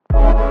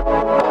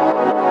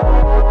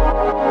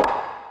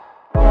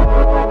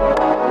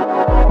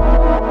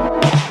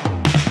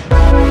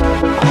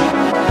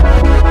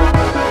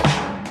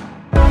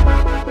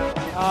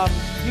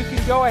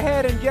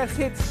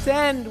hit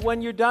send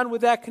when you're done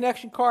with that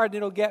connection card, and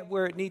it'll get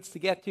where it needs to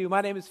get to.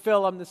 My name is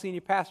Phil. I'm the senior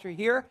pastor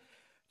here.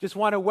 Just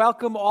want to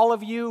welcome all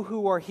of you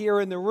who are here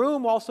in the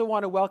room. Also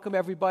want to welcome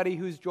everybody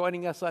who's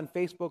joining us on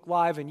Facebook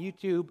Live and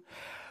YouTube.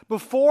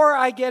 Before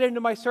I get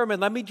into my sermon,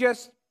 let me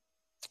just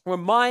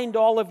remind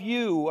all of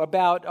you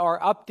about our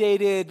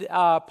updated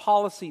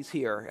policies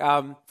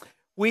here.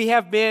 We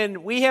have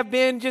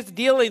been just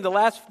dealing the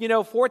last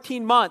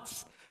 14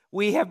 months.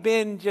 We have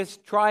been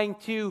just trying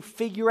to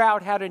figure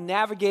out how to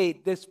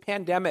navigate this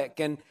pandemic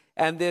and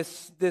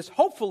this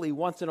hopefully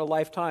once in a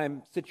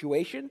lifetime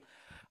situation.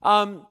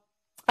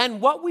 And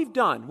what we've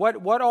done,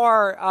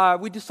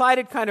 we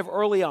decided kind of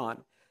early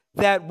on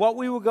that what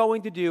we were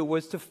going to do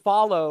was to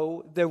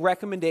follow the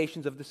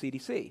recommendations of the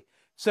CDC.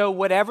 So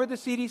whatever the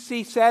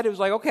CDC said, it was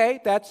like,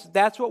 okay,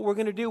 that's what we're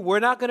going to do. We're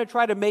not going to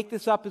try to make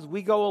this up as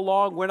we go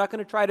along. We're not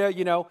going to try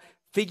to,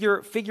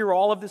 figure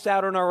all of this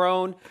out on our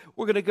own.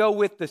 We're going to go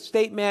with the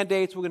state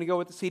mandates. We're going to go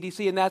with the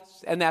CDC, and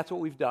that's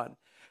what we've done.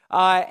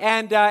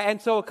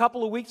 And so a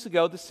couple of weeks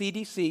ago, the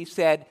CDC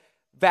said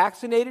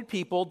vaccinated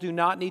people do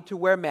not need to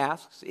wear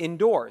masks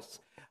indoors.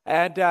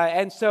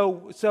 And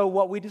so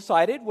what we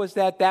decided was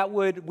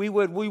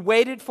we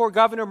waited for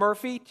Governor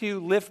Murphy to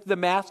lift the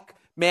mask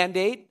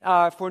mandate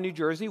for New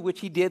Jersey, which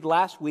he did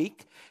last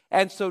week.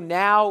 And so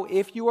now,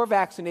 if you are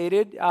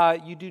vaccinated,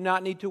 you do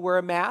not need to wear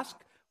a mask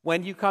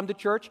when you come to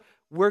church.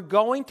 We're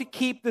going to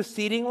keep the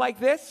seating like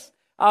this.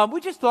 We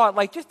just thought,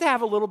 just to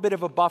have a little bit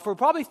of a buffer,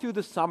 probably through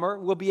the summer,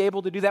 we'll be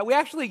able to do that. We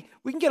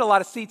can get a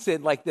lot of seats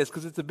in like this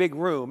because it's a big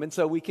room, and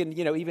so we can,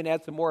 even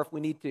add some more if we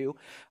need to.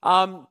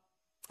 But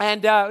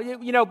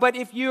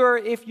if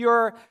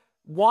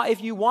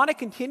you want to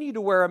continue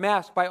to wear a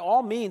mask, by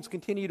all means,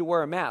 continue to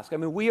wear a mask. I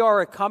mean, we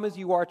are a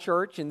come-as-you-are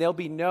church, and there'll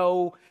be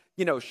no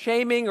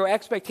shaming or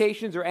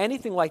expectations or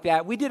anything like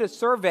that. We did a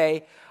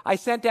survey. I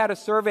sent out a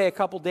survey a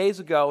couple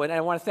days ago, and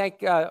I want to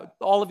thank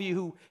all of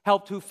you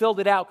who filled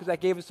it out, because that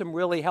gave us some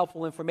really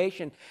helpful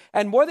information.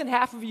 And more than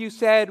half of you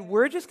said,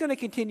 we're just going to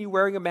continue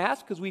wearing a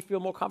mask because we feel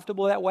more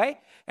comfortable that way.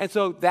 And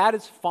so that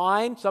is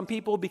fine. Some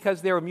people,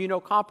 because they're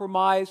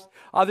immunocompromised.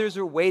 Others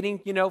are waiting,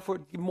 for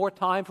more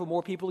time for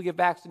more people to get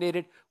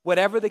vaccinated.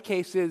 Whatever the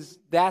case is,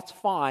 that's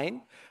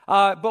fine.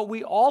 But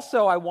we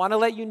also, I want to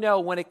let you know,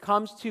 when it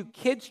comes to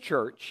kids'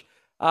 church,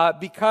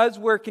 because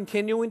we're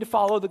continuing to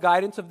follow the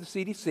guidance of the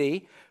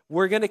CDC,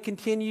 we're going to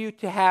continue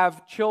to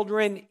have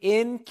children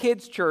in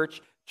kids'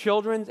 church,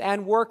 children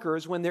and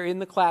workers, when they're in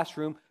the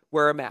classroom,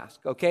 wear a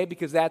mask, okay?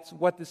 Because that's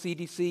what the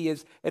CDC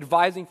is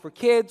advising for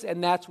kids,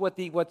 and that's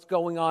what's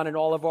going on in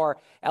all of our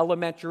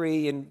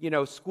elementary and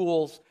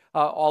schools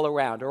all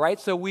around. All right,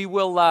 so we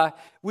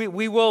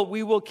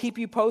will keep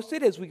you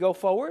posted as we go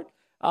forward.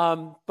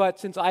 But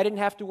since I didn't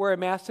have to wear a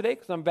mask today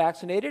because I'm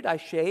vaccinated, I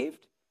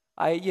shaved.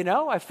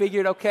 I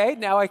figured, okay,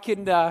 now I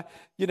can, show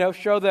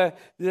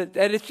and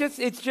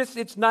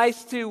it's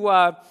nice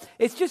to,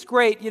 it's just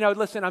great.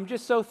 Listen, I'm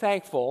just so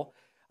thankful.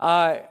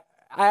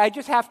 I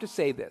just have to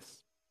say this.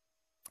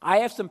 I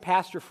have some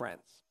pastor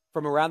friends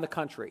from around the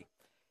country,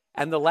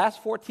 and the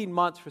last 14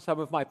 months for some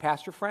of my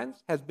pastor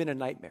friends has been a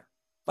nightmare.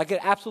 Like an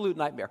absolute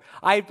nightmare.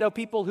 I know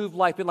people who've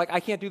been like, I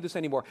can't do this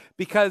anymore,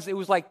 because it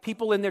was like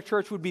people in their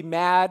church would be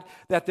mad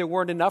that there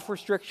weren't enough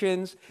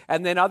restrictions,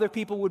 and then other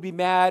people would be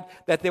mad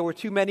that there were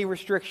too many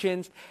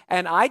restrictions.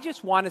 And I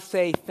just want to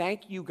say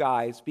thank you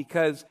guys,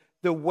 because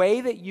the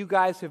way that you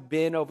guys have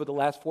been over the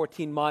last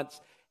 14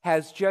 months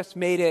has just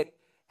made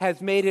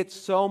it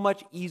so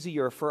much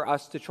easier for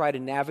us to try to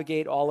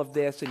navigate all of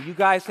this. And you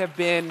guys have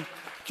been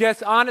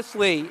just,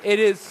 honestly, it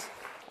is.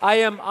 I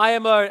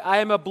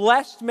am a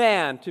blessed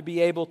man to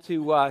be able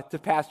to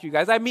pastor you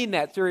guys. I mean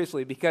that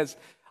seriously, because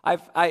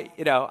I've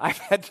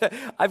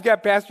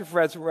got pastor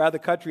friends from around the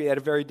country that had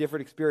a very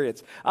different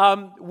experience.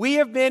 We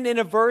have been in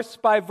a verse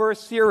by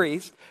verse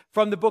series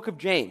from the book of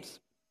James.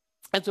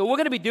 And so we're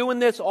going to be doing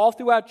this all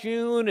throughout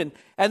June and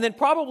then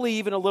probably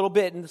even a little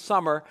bit in the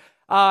summer.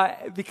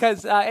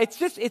 Because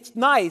it's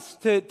nice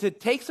to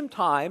take some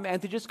time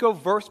and to just go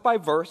verse by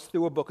verse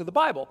through a book of the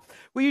Bible.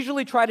 We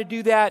usually try to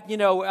do that,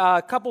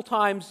 a couple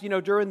times,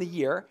 during the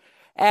year.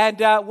 And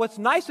what's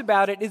nice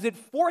about it is it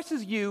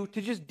forces you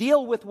to just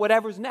deal with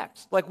whatever's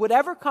next, like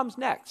whatever comes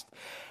next.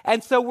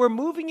 And so we're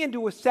moving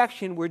into a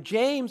section where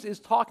James is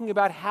talking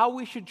about how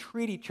we should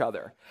treat each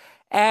other.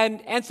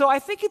 And so I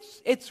think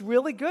it's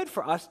really good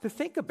for us to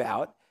think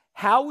about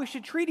how we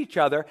should treat each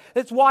other.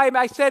 That's why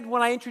I said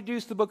when I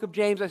introduced the book of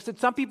James, I said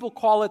some people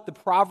call it the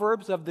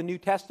Proverbs of the New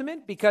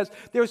Testament, because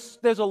there's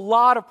a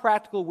lot of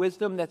practical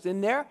wisdom that's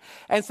in there.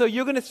 And so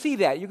you're going to see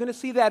that. You're going to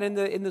see that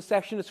in the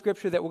section of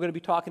Scripture that we're going to be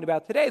talking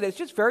about today. That's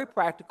just very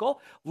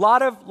practical.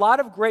 Lot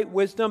of great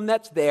wisdom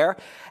that's there.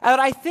 And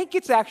I think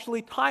it's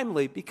actually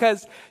timely,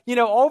 because,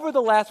 over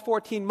the last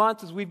 14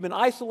 months, as we've been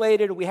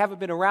isolated, we haven't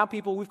been around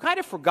people, we've kind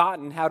of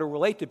forgotten how to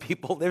relate to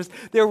people.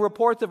 There are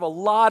reports of a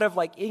lot of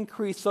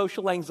increased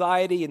social anxiety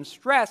and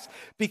stress,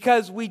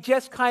 because we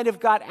just kind of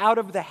got out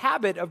of the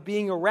habit of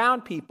being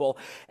around people.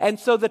 And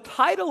so the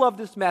title of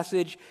this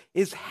message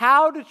is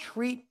How to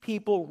Treat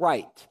People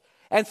Right.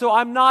 And so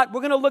we're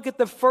going to look at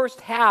the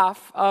first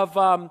half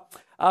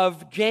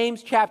of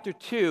James chapter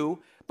 2,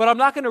 but I'm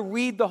not going to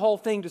read the whole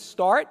thing to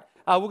start.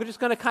 We're just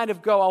going to kind of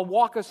I'll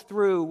walk us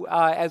through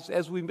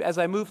as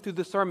I move through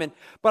the sermon.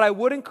 But I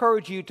would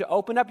encourage you to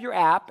open up your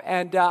app,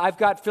 and I've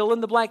got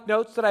fill-in-the-blank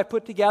notes that I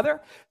put together,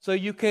 so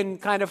you can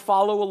kind of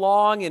follow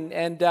along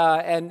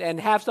and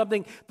have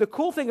something. The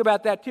cool thing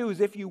about that, too, is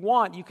if you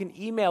want, you can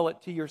email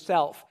it to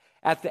yourself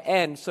at the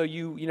end, so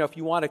if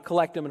you want to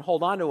collect them and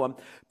hold on to them.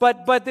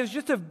 But there's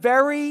just a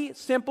very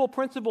simple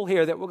principle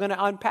here that we're going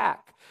to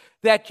unpack,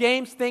 that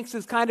James thinks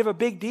is kind of a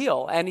big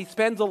deal, and he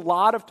spends a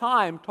lot of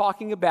time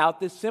talking about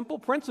this simple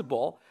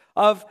principle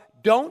of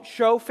don't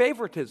show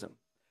favoritism.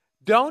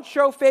 Don't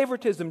show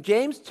favoritism.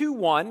 James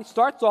 2:1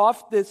 starts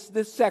off this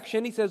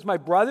section. He says, "My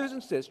brothers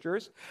and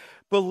sisters,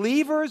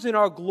 believers in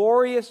our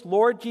glorious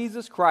Lord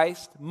Jesus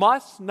Christ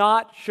must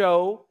not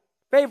show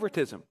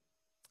favoritism."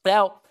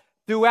 Now,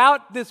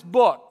 throughout this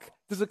book,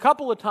 there's a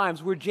couple of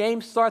times where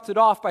James starts it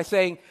off by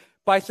saying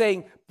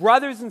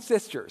brothers and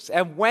sisters.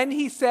 And when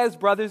he says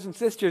brothers and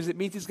sisters, it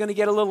means he's going to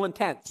get a little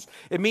intense.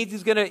 It means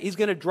he's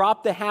going to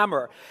drop the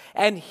hammer.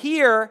 And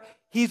here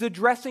he's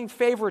addressing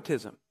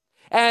favoritism.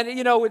 And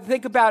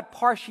think about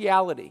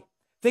partiality.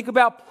 Think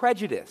about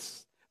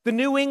prejudice. The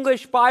New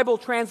English Bible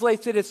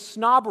translates it as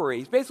snobbery.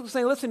 He's basically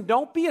saying, listen,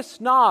 don't be a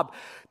snob.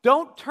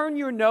 Don't turn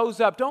your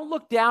nose up. Don't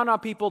look down on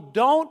people.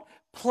 Don't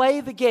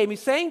play the game.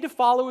 He's saying to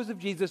followers of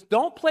Jesus,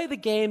 don't play the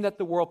game that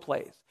the world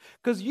plays.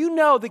 Because you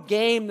know the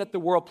game that the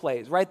world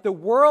plays, right? The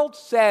world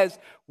says,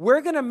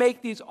 we're going to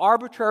make these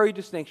arbitrary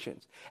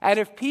distinctions. And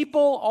if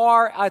people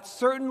are at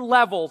certain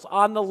levels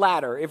on the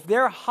ladder, if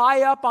they're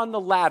high up on the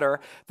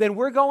ladder, then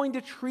we're going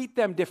to treat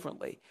them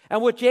differently.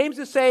 And what James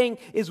is saying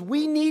is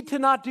we need to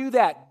not do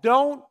that.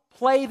 Don't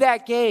play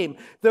that game.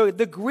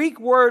 The Greek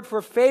word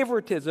for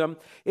favoritism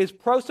is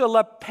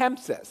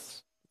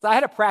prosolepempsis. So I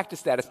had to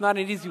practice that. It's not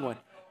an easy one.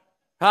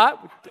 Huh?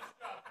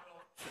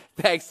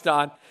 Thanks,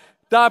 Don.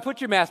 Don, put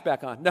your mask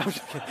back on. No, I'm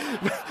just kidding.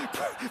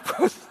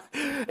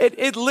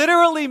 It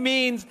literally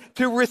means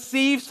to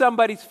receive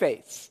somebody's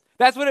face.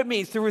 That's what it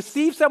means, to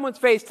receive someone's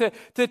face,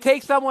 to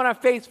take someone on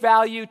face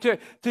value,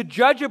 to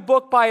judge a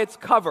book by its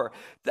cover.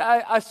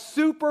 A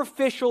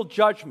superficial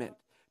judgment.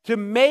 To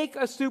make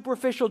a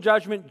superficial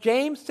judgment,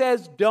 James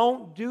says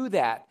don't do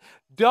that.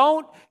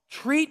 Don't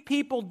treat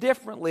people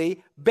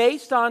differently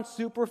based on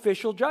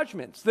superficial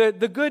judgments. The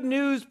Good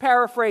News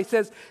paraphrase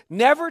says,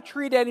 never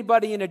treat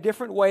anybody in a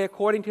different way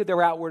according to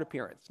their outward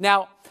appearance.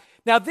 Now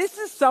this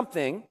is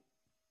something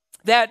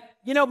that,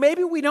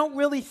 maybe we don't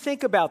really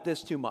think about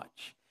this too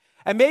much.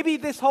 And maybe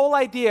this whole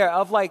idea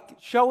of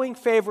showing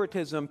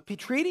favoritism,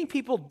 treating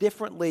people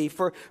differently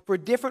for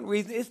different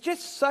reasons is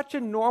just such a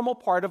normal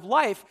part of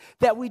life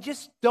that we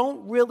just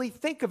don't really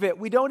think of it.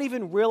 We don't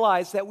even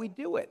realize that we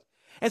do it.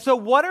 And so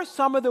what are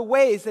some of the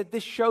ways that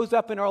this shows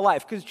up in our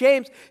life? Because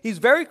James, he's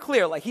very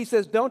clear. He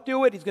says, don't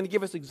do it. He's going to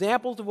give us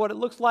examples of what it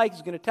looks like.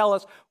 He's going to tell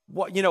us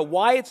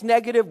why it's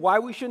negative, why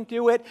we shouldn't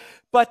do it.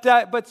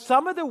 But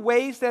some of the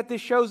ways that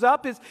this shows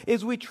up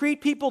is we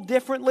treat people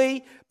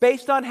differently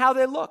based on how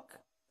they look.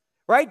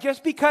 Right?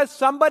 Just because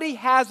somebody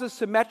has a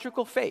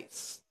symmetrical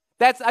face.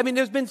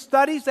 There's been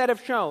studies that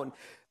have shown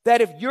that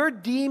if you're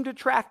deemed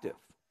attractive,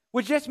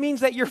 which just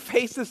means that your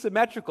face is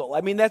symmetrical.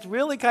 That's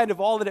really kind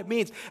of all that it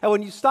means. And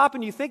when you stop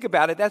and you think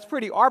about it, that's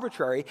pretty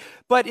arbitrary.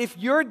 But if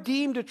you're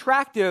deemed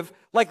attractive,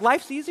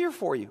 life's easier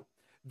for you.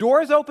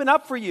 Doors open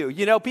up for you.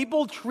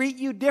 People treat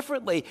you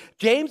differently.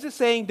 James is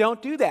saying don't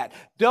do that.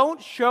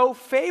 Don't show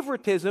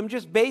favoritism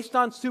just based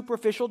on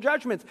superficial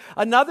judgments.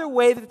 Another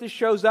way that this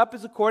shows up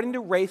is according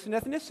to race and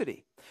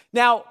ethnicity.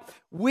 Now,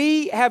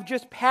 we have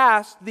just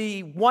passed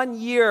the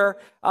 1-year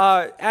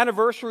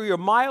anniversary or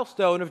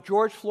milestone of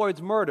George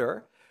Floyd's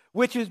murder,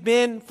 which has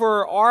been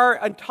for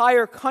our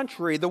entire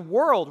country, the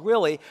world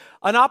really,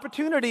 an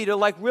opportunity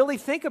to really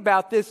think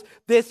about these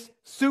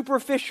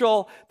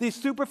superficial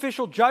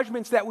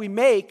judgments that we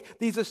make,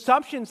 these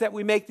assumptions that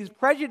we make, these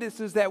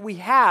prejudices that we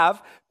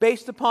have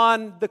based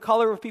upon the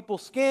color of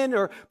people's skin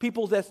or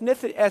people's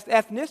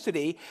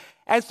ethnicity.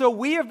 And so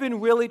we have been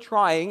really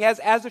trying,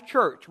 as a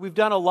church, we've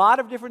done a lot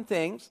of different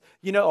things,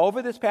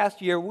 over this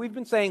past year. We've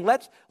been saying,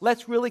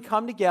 let's really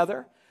come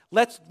together.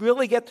 Let's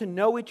really get to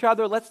know each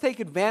other. Let's take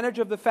advantage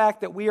of the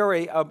fact that we are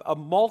a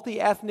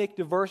multi-ethnic,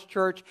 diverse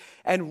church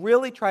and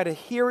really try to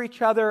hear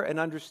each other and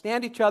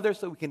understand each other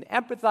so we can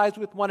empathize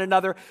with one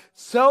another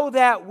so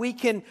that we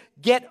can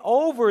get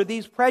over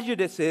these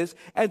prejudices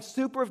and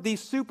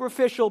these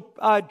superficial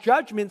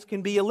judgments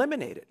can be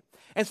eliminated.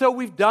 And so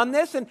we've done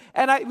this, and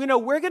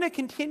we're going to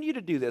continue to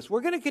do this.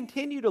 We're going to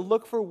continue to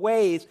look for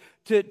ways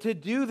to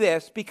do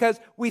this because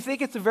we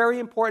think it's a very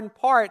important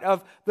part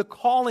of the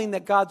calling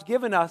that God's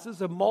given us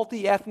as a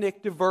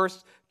multi-ethnic,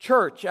 diverse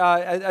church,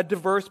 a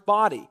diverse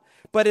body.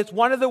 But it's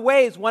one of the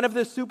ways, one of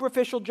the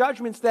superficial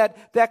judgments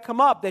that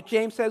come up that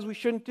James says we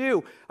shouldn't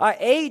do.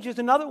 Age is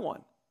another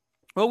one.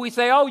 Well, we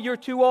say, oh, you're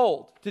too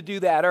old to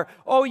do that, or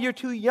oh, you're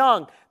too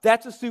young.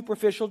 That's a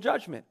superficial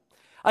judgment.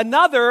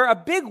 Another, a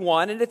big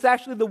one, and it's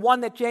actually the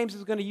one that James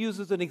is going to use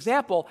as an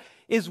example,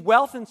 is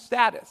wealth and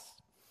status.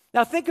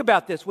 Now think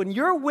about this. When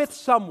you're with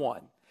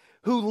someone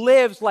who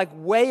lives like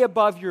way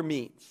above your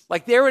means,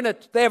 like they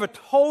have a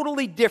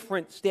totally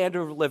different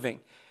standard of living,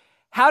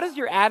 how does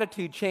your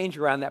attitude change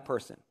around that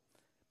person?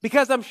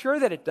 Because I'm sure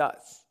that it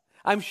does.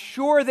 I'm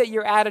sure that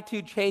your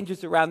attitude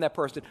changes around that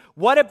person.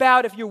 What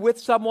about if you're with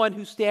someone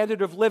whose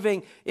standard of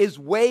living is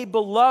way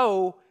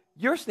below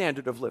your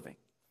standard of living?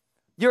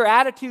 Your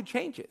attitude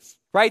changes,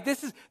 right?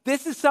 This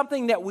is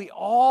something that we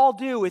all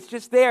do. It's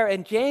just there.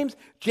 And James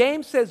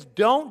says,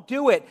 don't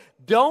do it.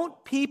 Don't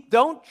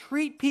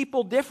treat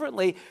people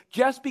differently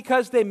just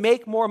because they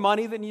make more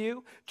money than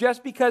you,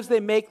 just because they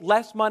make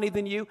less money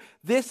than you.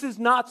 This is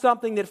not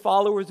something that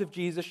followers of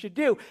Jesus should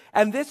do.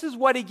 And this is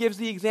what he gives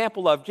the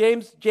example of.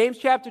 James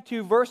chapter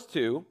 2, verse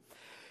 2,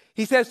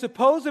 he says,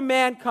 suppose a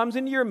man comes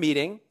into your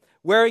meeting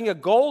wearing a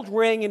gold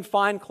ring and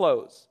fine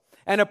clothes,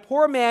 and a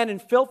poor man in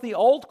filthy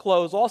old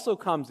clothes also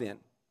comes in.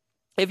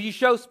 If you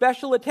show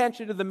special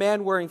attention to the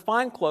man wearing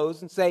fine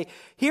clothes and say,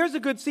 here's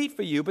a good seat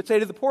for you, but say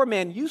to the poor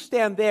man, you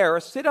stand there or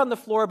sit on the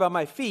floor by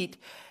my feet,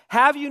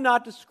 have you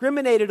not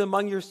discriminated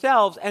among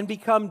yourselves and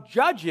become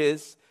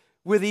judges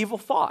with evil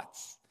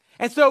thoughts?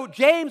 And so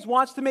James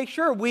wants to make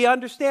sure we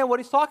understand what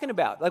he's talking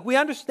about. Like we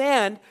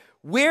understand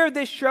where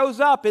this shows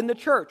up in the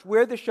church,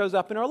 where this shows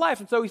up in our life.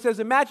 And so he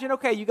says, imagine,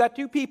 okay, you got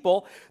two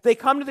people, they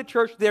come to the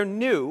church, they're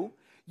new.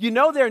 You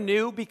know they're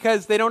new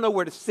because they don't know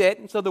where to sit,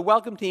 and so the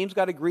welcome team's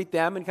got to greet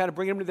them and kind of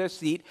bring them to their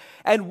seat.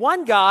 And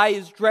one guy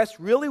is dressed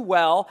really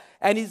well,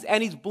 and he's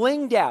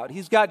blinged out.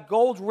 He's got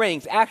gold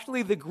rings.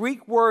 Actually, the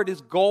Greek word is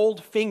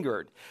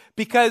gold-fingered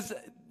because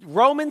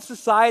Roman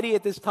society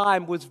at this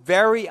time was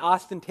very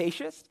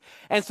ostentatious,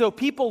 and so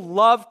people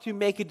loved to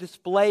make a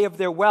display of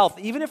their wealth.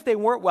 Even if they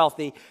weren't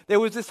wealthy, there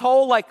was this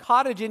whole like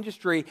cottage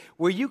industry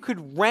where you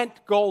could rent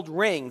gold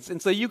rings, and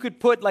so you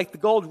could put like the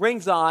gold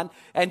rings on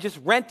and just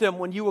rent them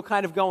when you were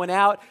kind of going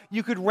out.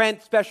 You could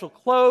rent special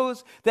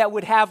clothes that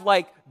would have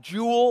like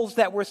jewels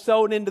that were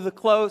sewn into the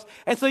clothes,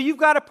 and so you've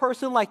got a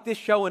person like this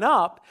showing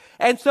up,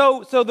 and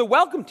so the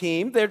welcome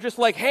team, they're just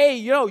like, hey,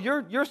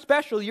 you're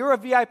special, you're a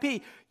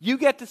VIP. You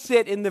get to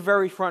sit in the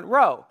very front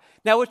row.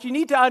 Now, what you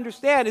need to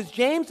understand is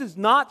James is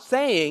not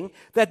saying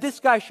that this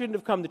guy shouldn't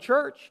have come to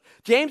church.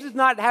 James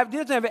doesn't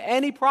have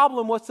any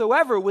problem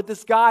whatsoever with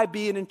this guy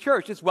being in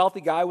church, this wealthy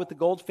guy with the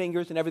gold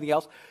fingers and everything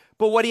else.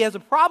 But what he has a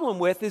problem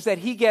with is that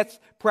he gets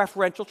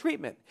preferential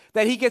treatment,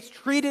 that he gets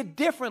treated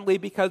differently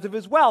because of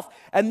his wealth.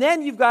 And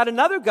then you've got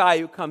another guy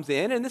who comes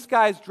in, and this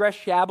guy's dressed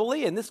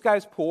shabbily, and this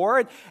guy's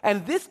poor,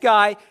 and this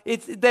guy,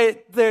 it's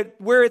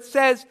where it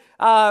says,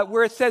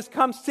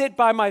 "Come sit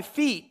by my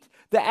feet."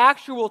 The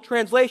actual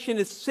translation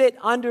is "sit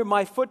under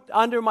my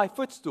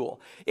footstool."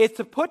 It's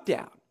a put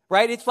down.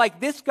 Right? It's like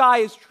this guy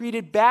is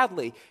treated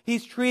badly.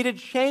 He's treated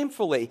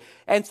shamefully.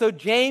 And so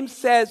James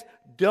says,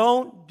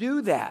 don't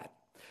do that.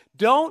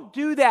 Don't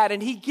do that.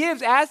 And he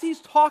gives, as he's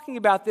talking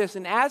about this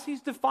and as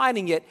he's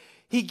defining it,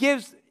 he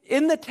gives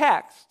in the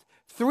text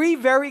 3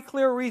 very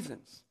clear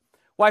reasons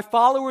why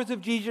followers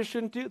of Jesus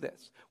shouldn't do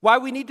this, why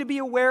we need to be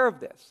aware of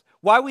this,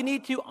 why we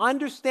need to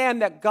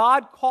understand that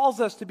God calls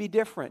us to be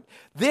different.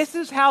 This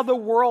is how the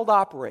world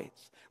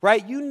operates,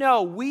 right?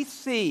 We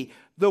see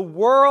the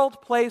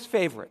world plays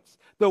favorites.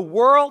 The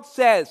world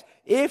says,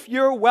 if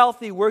you're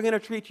wealthy, we're going to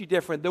treat you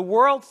different. The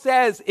world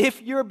says,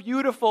 if you're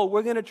beautiful,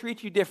 we're going to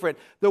treat you different.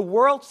 The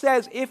world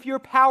says, if you're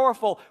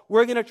powerful,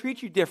 we're going to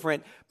treat you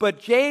different. But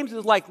James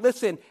is like,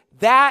 listen,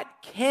 that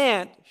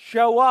can't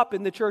show up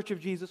in the Church of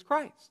Jesus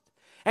Christ.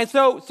 And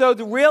so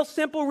the real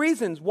simple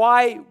reasons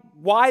why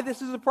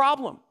this is a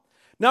problem.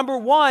 Number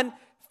 1,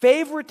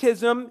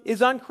 favoritism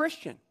is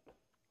unchristian.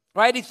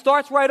 Right? He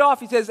starts right off.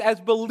 He says, as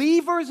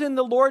believers in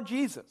the Lord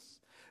Jesus,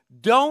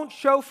 don't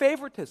show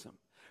favoritism.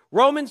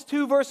 Romans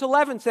 2 verse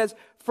 11 says,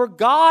 for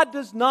God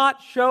does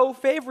not show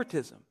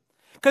favoritism.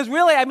 Because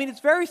really, it's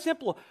very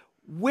simple.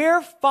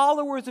 We're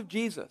followers of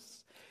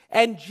Jesus.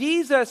 And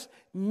Jesus,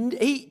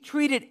 he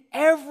treated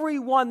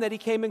everyone that he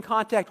came in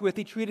contact with,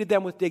 he treated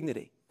them with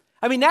dignity.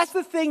 That's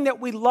the thing that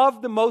we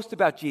love the most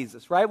about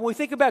Jesus, right? When we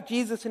think about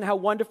Jesus and how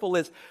wonderful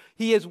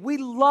he is, we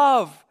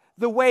love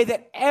the way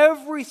that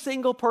every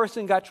single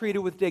person got treated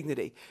with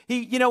dignity.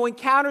 He,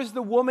 encounters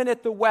the woman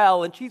at the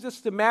well, and she's a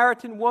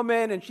Samaritan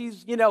woman, and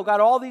she's, got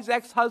all these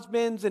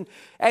ex-husbands, and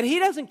he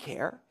doesn't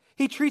care.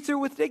 He treats her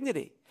with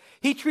dignity.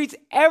 He treats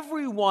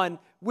everyone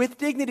with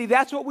dignity.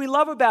 That's what we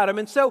love about him.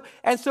 And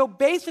so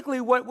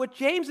basically what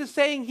James is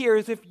saying here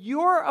is if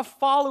you're a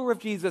follower of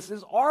Jesus,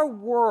 as our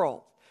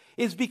world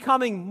is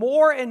becoming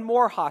more and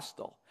more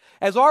hostile,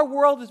 as our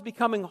world is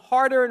becoming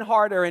harder and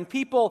harder, and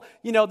people,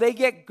 they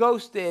get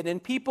ghosted,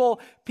 and people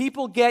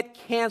get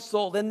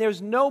canceled, and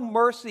there's no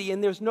mercy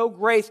and there's no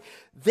grace,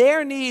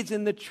 there needs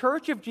in the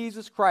Church of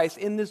Jesus Christ,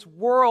 in this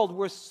world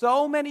where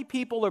so many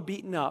people are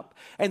beaten up,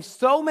 and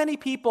so many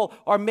people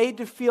are made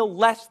to feel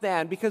less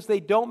than because they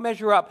don't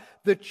measure up,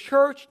 the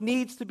church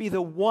needs to be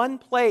the one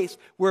place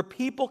where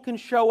people can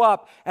show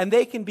up, and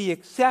they can be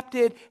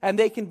accepted, and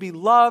they can be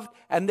loved,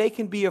 and they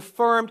can be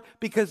affirmed,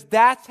 because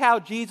that's how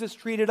Jesus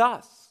treated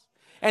us.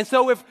 And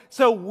so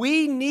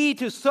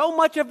so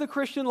much of the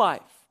Christian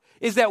life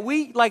is that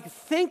we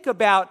think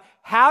about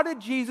how did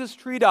Jesus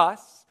treat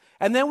us,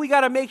 and then we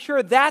got to make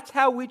sure that's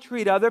how we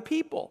treat other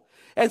people.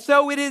 And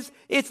so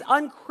it's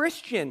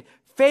unchristian.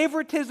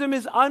 Favoritism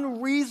is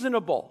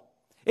unreasonable.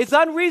 It's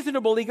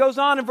unreasonable. He goes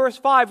on in verse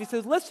 5. He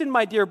says, listen,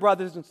 my dear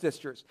brothers and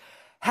sisters,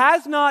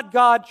 has not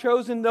God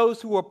chosen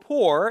those who are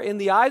poor in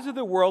the eyes of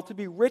the world to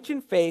be rich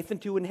in faith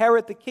and to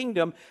inherit the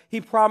kingdom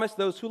he promised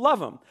those who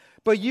love him?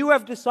 But you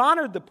have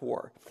dishonored the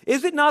poor.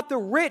 Is it not the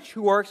rich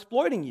who are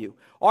exploiting you?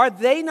 Are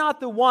they not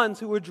the ones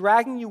who are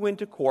dragging you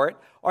into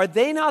court? Are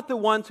they not the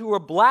ones who are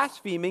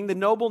blaspheming the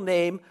noble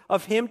name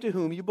of him to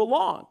whom you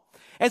belong?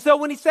 And so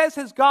when he says,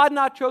 has God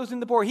not chosen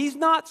the poor? He's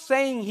not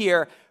saying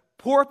here,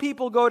 poor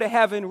people go to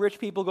heaven, rich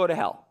people go to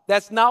hell.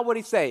 That's not what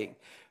he's saying.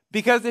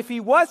 Because if he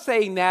was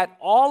saying that,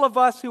 all of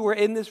us who are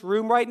in this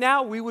room right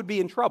now, we would be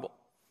in trouble,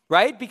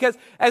 right? Because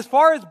as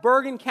far as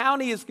Bergen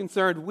County is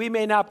concerned, we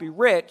may not be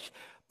rich,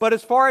 but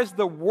as far as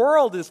the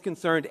world is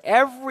concerned,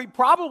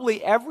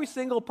 probably every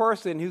single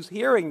person who's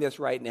hearing this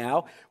right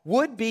now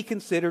would be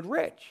considered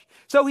rich.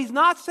 So he's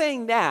not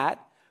saying that,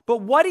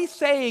 but what he's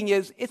saying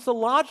is it's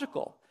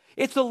illogical.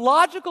 It's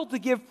illogical to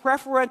give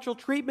preferential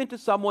treatment to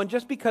someone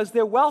just because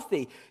they're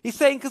wealthy. He's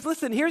saying, because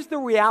listen, here's the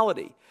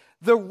reality.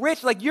 The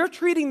rich, you're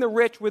treating the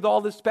rich with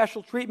all this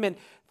special treatment,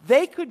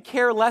 they could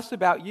care less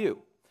about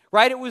you,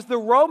 right? It was the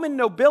Roman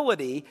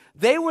nobility.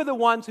 They were the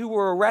ones who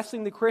were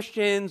arresting the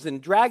Christians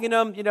and dragging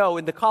them,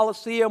 in the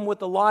Colosseum with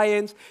the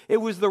lions. It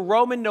was the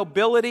Roman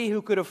nobility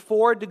who could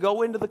afford to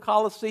go into the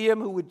Colosseum,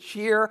 who would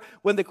cheer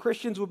when the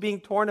Christians were being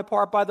torn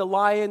apart by the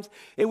lions.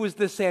 It was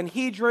the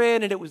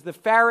Sanhedrin and it was the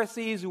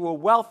Pharisees who were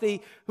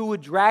wealthy who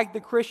would drag the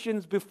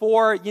Christians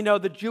before,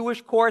 the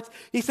Jewish courts.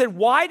 He said,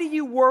 why do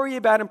you worry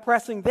about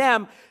impressing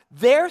them?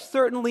 They're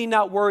certainly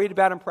not worried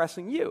about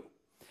impressing you.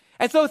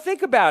 And so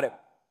think about it.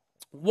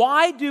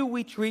 Why do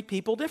we treat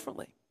people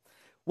differently?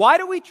 Why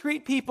do we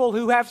treat people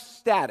who have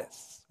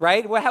status,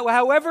 right?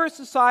 However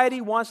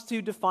society wants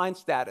to define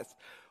status,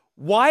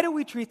 why do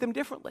we treat them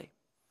differently?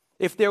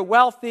 If they're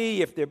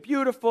wealthy, if they're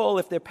beautiful,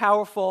 if they're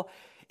powerful,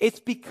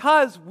 it's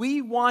because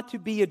we want to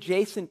be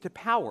adjacent to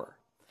power.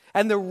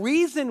 And the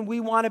reason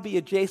we want to be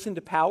adjacent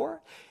to power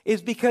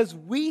is because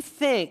we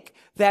think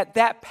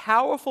that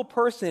powerful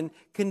person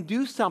can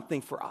do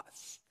something for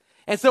us.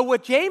 And so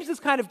what James is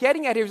kind of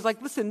getting at here is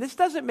listen, this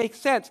doesn't make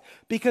sense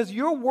because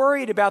you're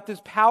worried about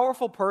this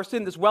powerful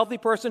person, this wealthy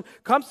person,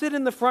 come sit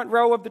in the front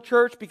row of the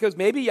church because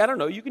maybe, I don't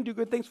know, you can do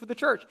good things for the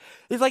church.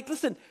 He's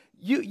listen,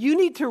 you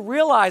need to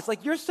realize,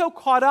 you're so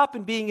caught up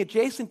in being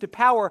adjacent to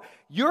power,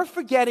 you're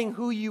forgetting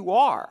who you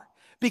are.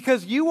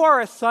 Because you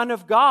are a son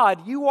of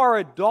God, you are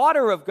a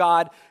daughter of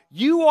God,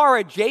 you are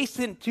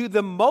adjacent to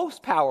the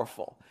most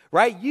powerful,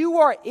 right? You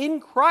are in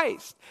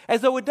Christ.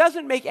 And so it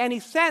doesn't make any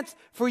sense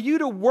for you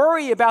to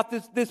worry about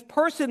this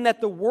person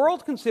that the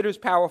world considers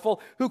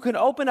powerful who can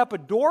open up a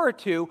door or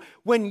two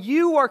when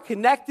you are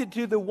connected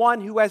to the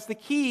one who has the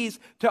keys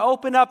to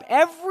open up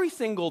every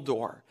single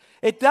door.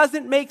 It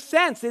doesn't make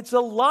sense. It's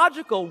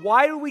illogical.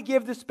 Why do we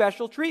give this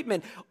special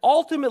treatment?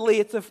 Ultimately,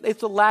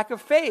 it's a lack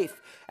of faith,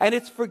 and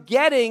it's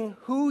forgetting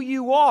who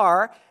you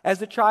are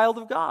as a child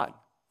of God.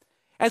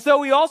 And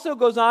so he also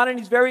goes on, and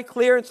he's very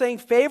clear in saying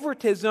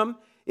favoritism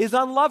is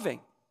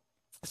unloving.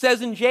 It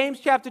says in James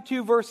chapter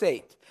 2, verse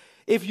 8,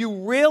 if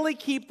you really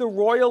keep the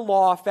royal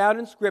law found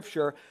in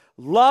Scripture,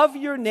 love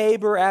your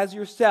neighbor as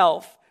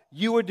yourself,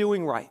 you are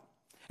doing right.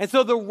 And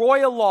so the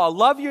royal law,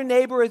 love your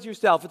neighbor as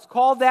yourself. It's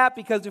called that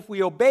because if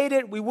we obeyed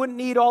it, we wouldn't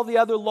need all the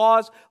other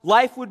laws.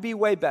 Life would be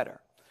way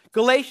better.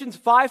 Galatians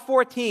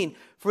 5:14,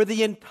 for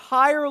the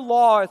entire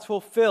law is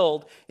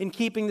fulfilled in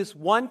keeping this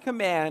one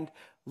command,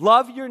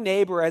 love your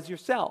neighbor as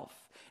yourself.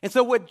 And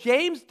so what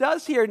James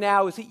does here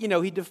now is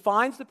he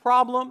defines the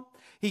problem,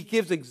 he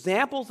gives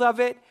examples of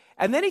it,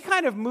 and then he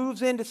kind of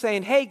moves into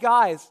saying, hey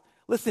guys,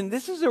 listen,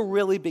 this is a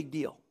really big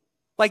deal.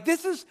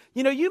 This is,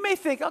 you may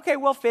think, okay,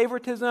 well,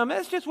 favoritism,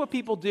 that's just what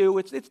people do.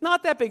 It's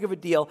not that big of a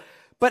deal.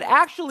 But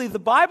actually, the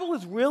Bible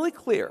is really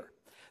clear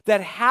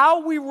that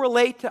how we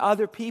relate to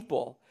other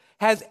people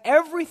has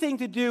everything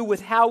to do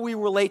with how we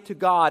relate to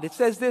God. It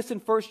says this in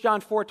 1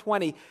 John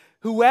 4:20,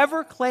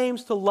 whoever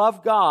claims to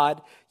love God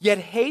yet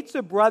hates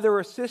a brother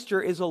or sister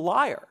is a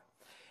liar.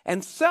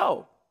 And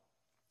so,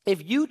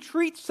 if you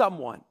treat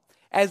someone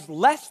as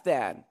less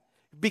than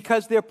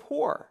because they're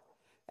poor,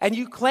 and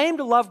you claim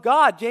to love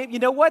God, James, you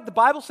know what? The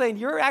Bible's saying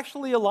you're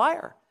actually a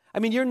liar. I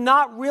mean, you're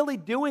not really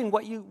doing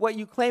what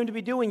you claim to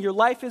be doing. Your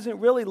life isn't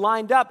really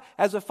lined up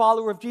as a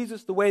follower of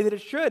Jesus the way that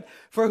it should.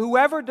 For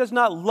whoever does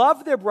not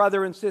love their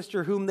brother and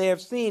sister whom they have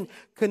seen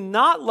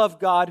cannot love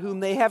God whom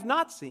they have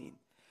not seen.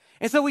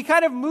 And so he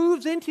kind of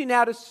moves into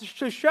now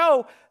to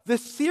show the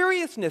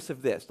seriousness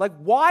of this,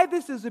 why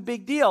this is a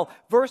big deal.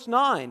 Verse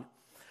 9,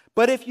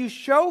 but if you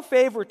show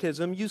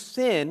favoritism, you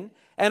sin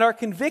and are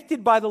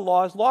convicted by the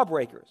law as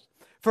lawbreakers.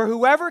 For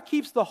whoever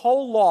keeps the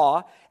whole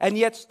law and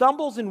yet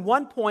stumbles in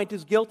one point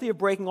is guilty of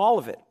breaking all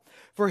of it.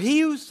 For he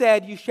who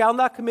said, you shall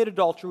not commit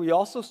adultery,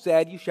 also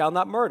said, you shall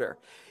not murder.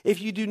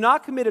 If you do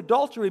not commit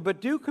adultery,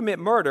 but do commit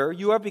murder,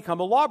 you have become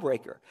a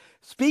lawbreaker.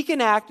 Speak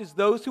and act as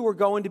those who are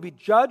going to be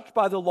judged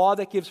by the law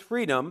that gives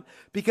freedom,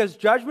 because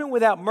judgment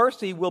without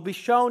mercy will be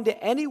shown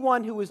to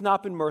anyone who has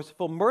not been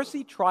merciful.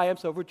 Mercy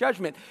triumphs over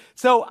judgment.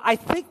 So I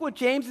think what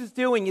James is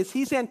doing is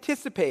he's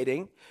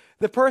anticipating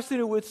the person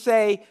who would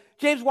say,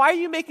 James, why are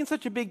you making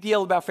such a big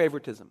deal about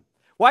favoritism?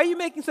 Why are you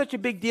making such a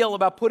big deal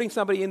about putting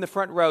somebody in the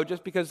front row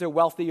just because they're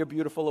wealthy or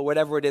beautiful or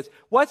whatever it is?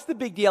 What's the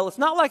big deal? It's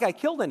not like I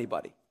killed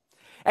anybody.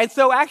 And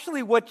so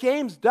actually what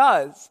James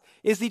does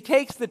is he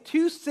takes the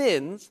two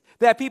sins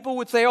that people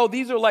would say, oh,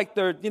 these are like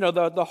the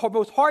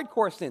most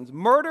hardcore sins,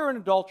 murder and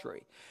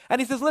adultery.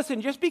 And he says, listen,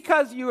 just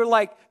because you are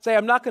like, say,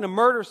 I'm not going to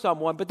murder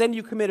someone, but then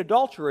you commit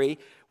adultery,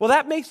 well,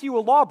 that makes you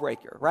a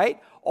lawbreaker, right?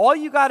 All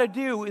you got to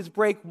do is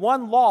break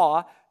one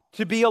law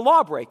to be a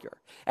lawbreaker.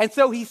 And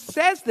so he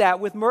says that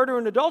with murder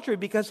and adultery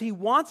because he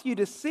wants you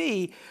to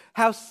see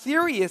how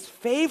serious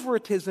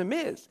favoritism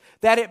is,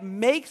 that it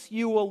makes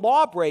you a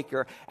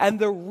lawbreaker. And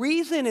the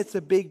reason it's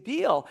a big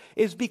deal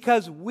is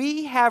because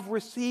we have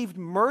received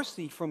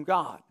mercy from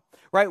God,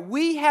 right?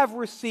 We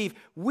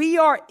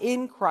are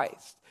in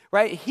Christ,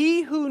 right?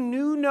 He who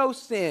knew no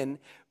sin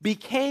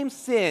became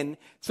sin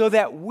so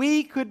that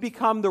we could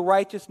become the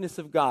righteousness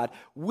of God.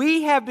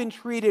 We have been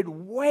treated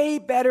way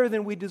better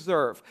than we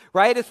deserve,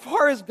 right? As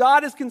far as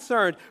God is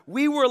concerned,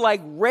 we were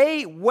like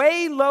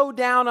way low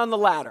down on the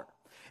ladder.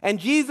 And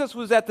Jesus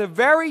was at the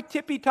very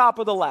tippy top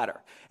of the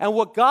ladder. And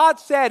what God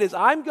said is,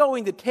 I'm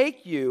going to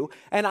take you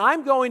and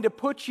I'm going to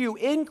put you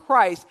in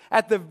Christ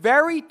at the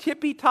very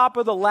tippy top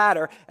of the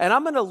ladder. And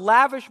I'm going to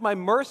lavish my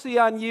mercy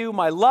on you,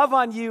 my love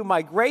on you,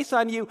 my grace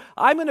on you.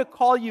 I'm going to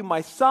call you my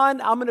son.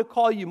 I'm going to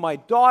call you my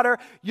daughter.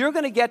 You're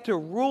going to get to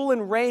rule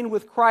and reign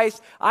with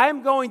Christ.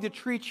 I'm going to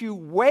treat you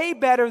way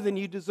better than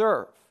you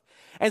deserve.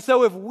 And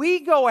so if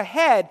we go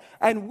ahead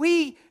and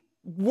we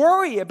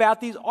worry about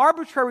these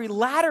arbitrary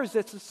ladders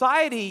that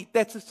society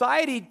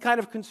kind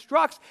of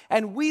constructs,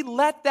 and we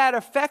let that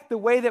affect the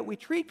way that we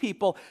treat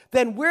people,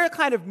 then we're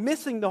kind of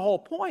missing the whole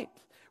point,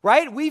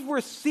 right? We've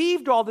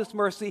received all this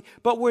mercy,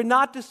 but we're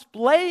not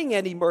displaying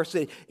any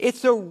mercy.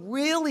 It's a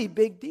really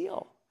big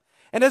deal.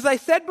 And as I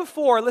said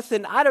before,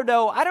 listen, I don't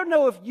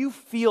know if you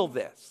feel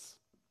this,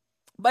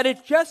 but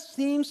it just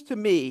seems to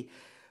me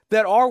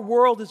that our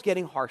world is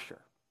getting harsher.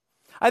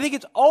 I think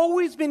it's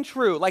always been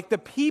true, like the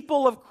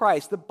people of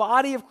Christ, the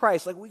body of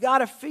Christ, like we got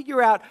to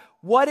figure out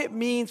what it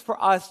means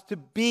for us to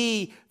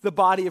be the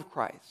body of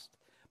Christ.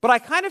 But I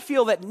kind of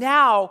feel that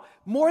now,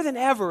 more than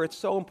ever, it's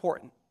so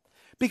important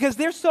because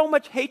there's so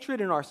much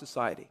hatred in our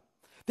society.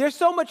 There's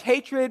so much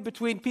hatred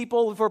between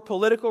people for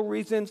political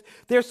reasons.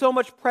 There's so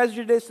much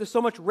prejudice. There's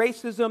so much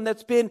racism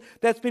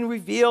that's been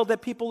revealed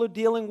that people are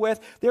dealing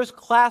with. There's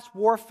class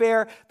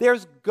warfare.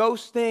 There's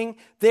ghosting.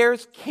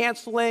 There's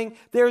canceling.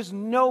 There's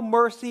no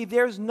mercy.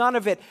 There's none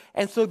of it.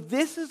 And so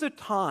this is a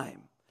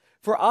time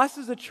for us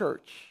as a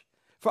church,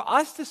 for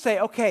us to say,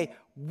 okay,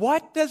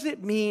 what does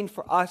it mean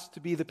for us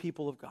to be the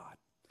people of God?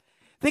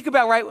 Think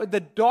about, right, the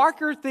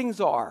darker things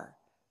are,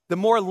 the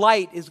more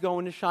light is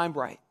going to shine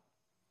bright.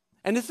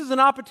 And this is an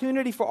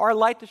opportunity for our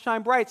light to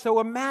shine bright. So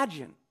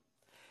imagine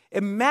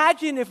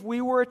if we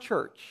were a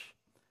church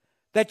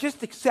that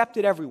just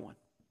accepted everyone.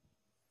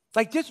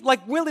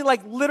 Really,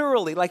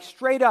 literally,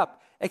 straight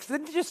up.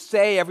 Didn't just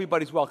say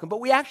everybody's welcome,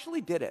 but we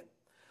actually did it.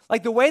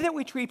 Like the way that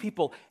we treat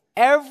people,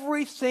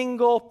 every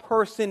single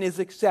person is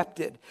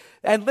accepted.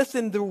 And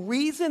listen, the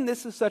reason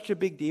this is such a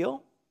big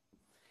deal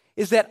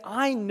is that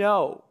I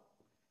know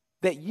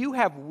that you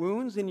have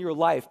wounds in your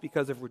life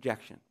because of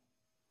rejection.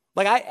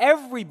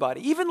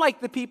 Everybody, even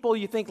like the people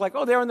you think like,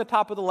 oh, they're on the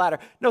top of the ladder.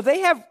 No, they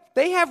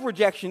have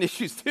rejection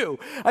issues too.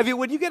 I mean,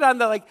 when you get on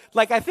the,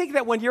 I think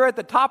that when you're at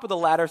the top of the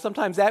ladder,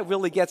 sometimes that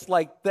really gets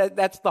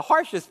that's the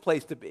harshest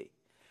place to be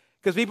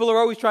because people are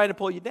always trying to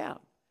pull you down.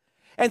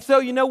 And so,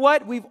 you know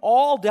what? We've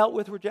all dealt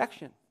with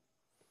rejection.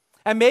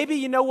 And maybe,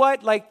 you know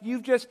what?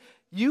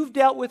 You've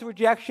dealt with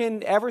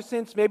rejection ever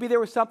since maybe there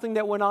was something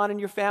that went on in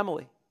your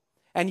family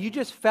and you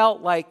just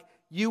felt like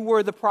you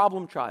were the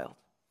problem child.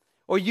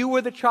 Or you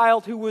were the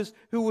child who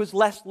was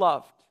less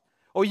loved.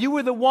 Or you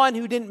were the one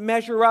who didn't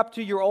measure up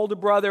to your older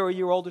brother or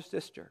your older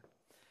sister.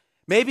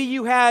 Maybe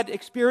you had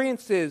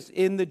experiences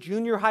in the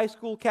junior high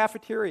school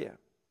cafeteria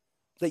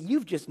that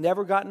you've just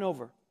never gotten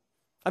over.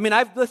 I mean,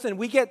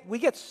 we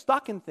get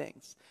stuck in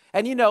things.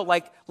 And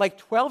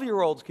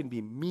 12-year-olds can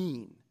be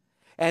mean.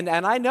 And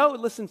I know,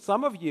 listen,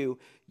 some of you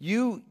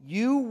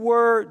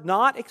were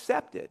not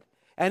accepted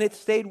and it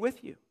stayed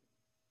with you.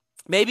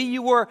 Maybe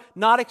you were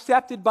not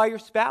accepted by your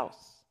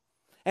spouse.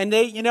 And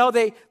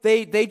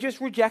they just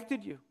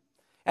rejected you.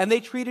 And they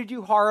treated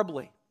you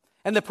horribly.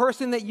 And the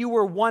person that you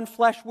were one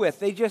flesh with,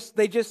 they just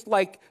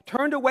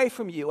turned away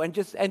from you and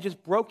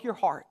just broke your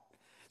heart.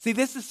 See,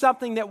 this is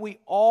something that we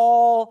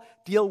all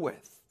deal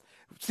with.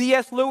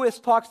 C.S. Lewis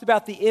talks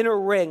about the inner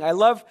ring.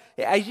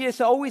 I just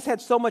always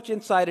had so much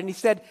insight, and he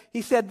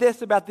said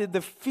this about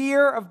the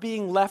fear of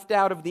being left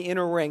out of the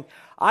inner ring.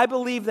 I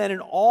believe that in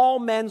all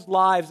men's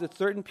lives at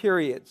certain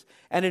periods,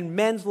 and in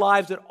men's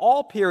lives at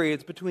all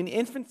periods between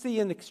infancy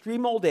and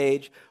extreme old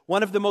age,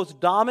 one of the most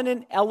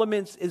dominant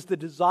elements is the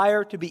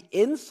desire to be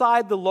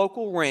inside the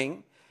local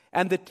ring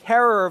and the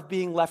terror of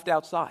being left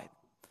outside.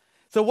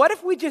 So what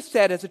if we just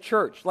said as a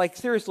church, like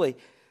seriously,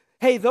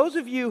 hey, those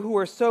of you who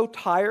are so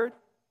tired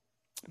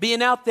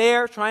being out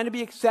there, trying to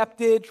be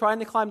accepted, trying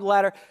to climb the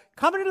ladder,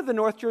 come into the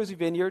North Jersey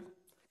Vineyard,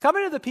 come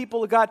into the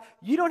people of God.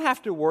 You don't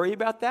have to worry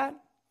about that.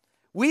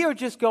 We are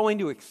just going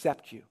to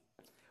accept you.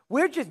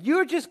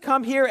 You're just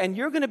come here and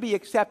you're going to be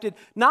accepted,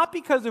 not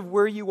because of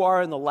where you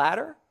are in the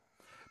ladder,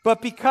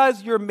 but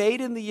because you're made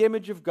in the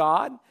image of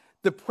God.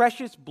 The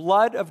precious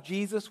blood of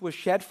Jesus was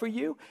shed for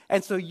you,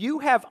 and so you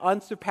have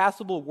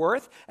unsurpassable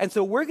worth, and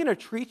so we're going to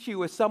treat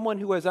you as someone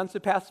who has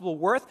unsurpassable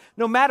worth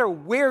no matter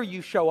where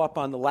you show up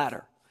on the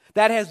ladder.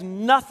 That has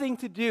nothing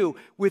to do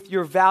with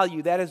your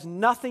value. That has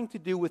nothing to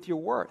do with your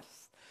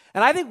worth.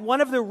 And I think one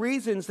of the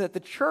reasons that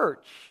the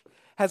church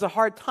has a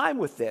hard time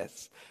with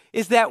this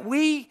is that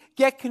we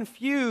get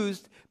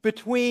confused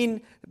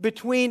between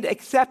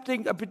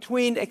accepting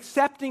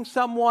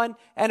someone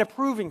and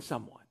approving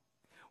someone.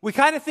 We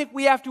kind of think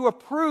we have to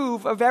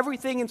approve of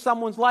everything in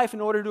someone's life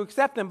in order to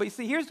accept them. But you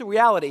see, here's the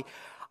reality.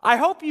 I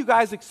hope you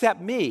guys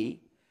accept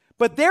me,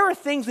 but there are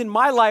things in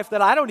my life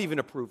that I don't even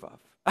approve of.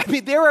 I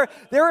mean, there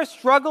are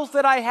struggles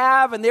that I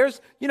have, and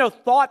there's,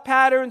 thought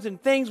patterns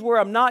and things where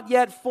I'm not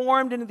yet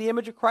formed into the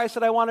image of Christ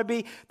that I want to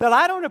be, that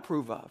I don't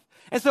approve of.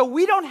 And so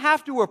we don't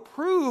have to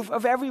approve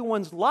of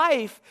everyone's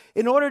life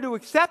in order to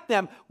accept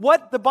them.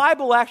 What the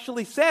Bible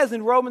actually says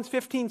in Romans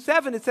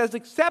 15:7, it says,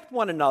 accept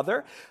one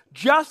another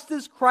just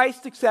as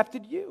Christ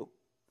accepted you.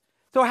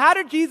 So how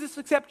did Jesus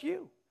accept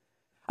you?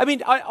 I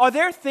mean, are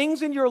there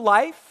things in your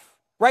life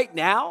right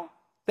now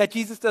that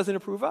Jesus doesn't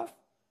approve of?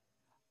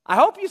 I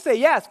hope you say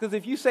yes, because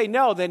if you say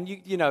no, then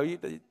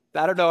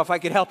I don't know if I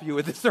can help you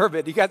with the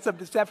sermon. You got some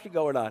deception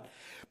going on.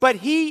 But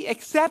he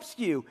accepts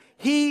you.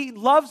 He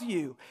loves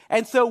you.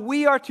 And so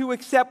we are to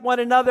accept one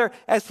another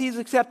as he's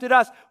accepted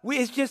us.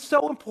 It's just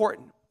so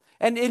important.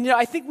 And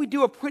I think we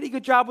do a pretty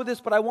good job with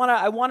this, but I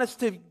want us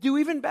to do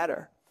even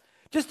better.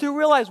 Just to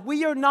realize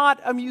we are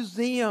not a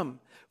museum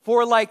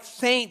for like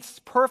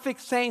saints, perfect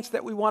saints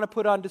that we want to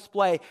put on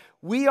display.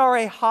 We are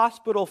a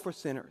hospital for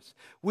sinners.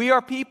 We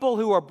are people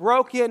who are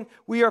broken.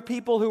 We are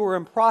people who are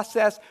in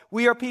process.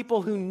 We are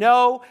people who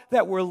know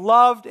that we're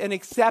loved and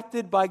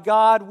accepted by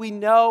God. We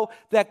know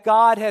that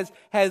God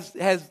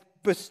has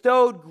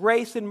bestowed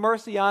grace and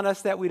mercy on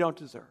us that we don't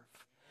deserve.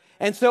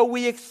 And so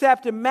we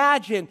accept.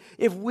 Imagine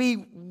if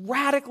we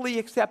radically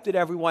accepted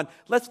everyone.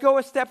 Let's go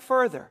a step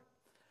further.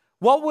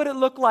 What would it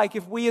look like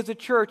if we as a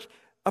church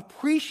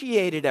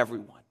appreciated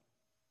everyone?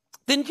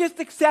 Didn't just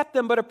accept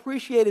them, but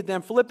appreciated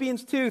them.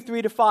 Philippians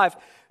 2:3-5.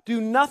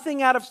 Do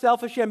nothing out of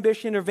selfish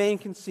ambition or vain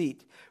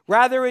conceit.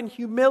 Rather, in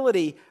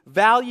humility,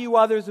 value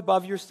others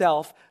above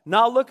yourself,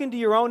 not looking to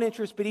your own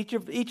interest, but each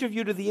of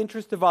you to the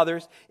interest of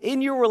others.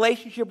 In your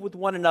relationship with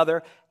one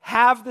another,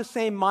 have the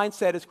same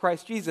mindset as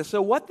Christ Jesus.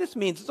 So what this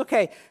means is,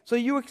 okay, so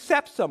you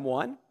accept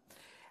someone,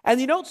 and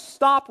you don't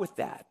stop with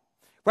that,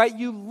 right?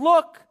 You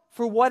look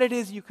for what it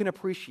is you can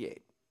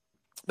appreciate.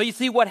 But you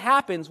see, what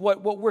happens,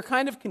 what we're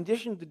kind of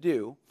conditioned to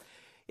do,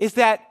 is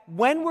that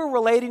when we're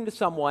relating to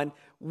someone,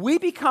 we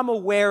become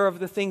aware of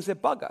the things that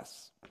bug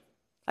us.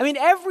 I mean,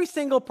 every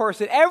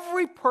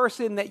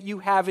person that you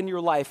have in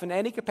your life in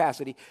any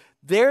capacity,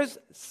 there's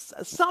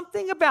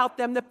something about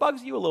them that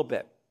bugs you a little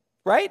bit,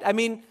 right? I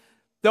mean,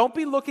 don't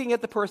be looking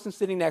at the person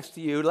sitting next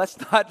to you. Let's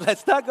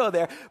not go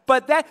there.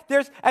 But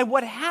and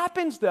what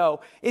happens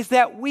though is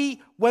that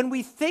when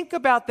we think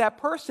about that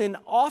person,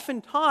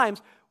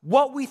 oftentimes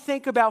what we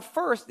think about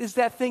first is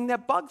that thing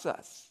that bugs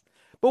us.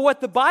 But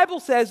what the Bible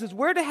says is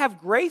we're to have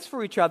grace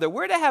for each other.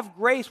 We're to have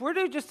grace. We're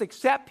to just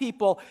accept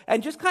people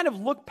and just kind of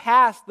look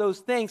past those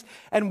things.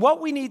 And what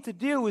we need to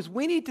do is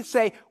we need to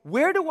say,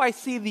 where do I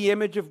see the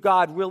image of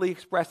God really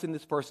expressed in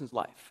this person's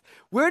life?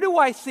 Where do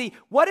I see,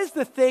 what is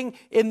the thing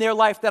in their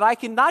life that I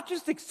can not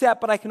just accept,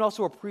 but I can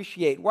also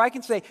appreciate? Where I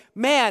can say,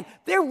 man,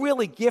 they're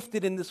really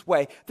gifted in this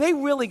way. They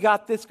really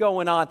got this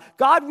going on.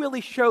 God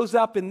really shows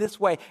up in this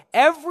way.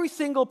 Every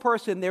single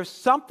person, there's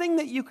something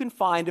that you can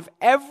find of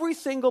every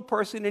single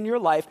person in your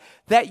life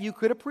that you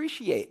could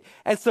appreciate.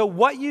 And so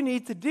what you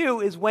need to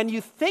do is when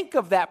you think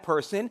of that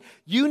person,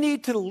 you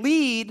need to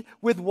lead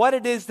with what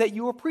it is that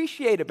you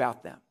appreciate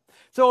about them.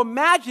 So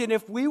imagine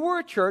if we were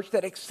a church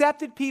that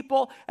accepted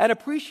people and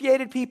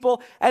appreciated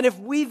people, and if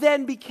we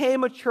then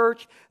became a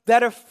church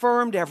that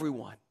affirmed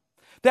everyone,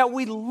 that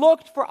we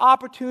looked for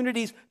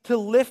opportunities to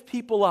lift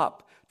people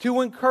up,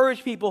 to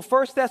encourage people.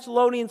 1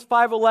 Thessalonians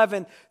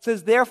 5:11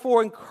 says,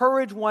 therefore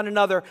encourage one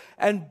another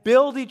and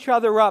build each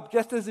other up,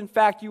 just as in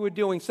fact you are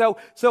doing. So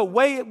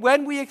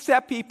when we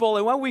accept people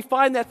and when we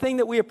find that thing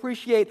that we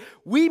appreciate,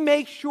 we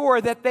make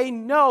sure that they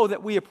know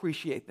that we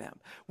appreciate them.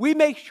 We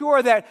make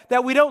sure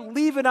that we don't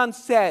leave it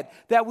unsaid,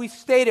 that we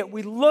state it.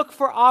 We look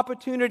for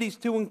opportunities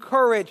to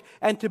encourage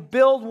and to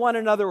build one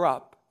another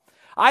up.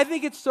 I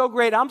think it's so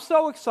great. I'm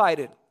so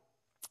excited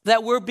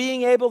that we're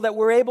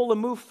able to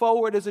move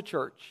forward as a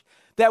church.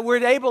 That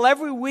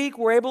every week,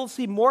 we're able to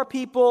see more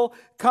people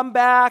come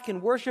back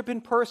and worship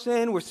in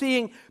person. We're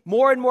seeing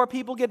more and more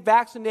people get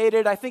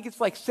vaccinated. I think it's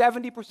like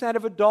 70%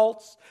 of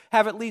adults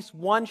have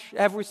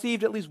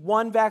received at least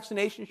one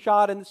vaccination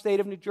shot in the state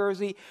of New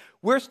Jersey.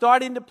 We're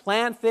starting to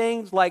plan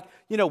things like,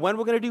 when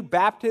we're going to do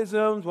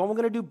baptisms, when we're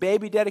going to do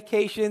baby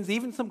dedications,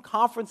 even some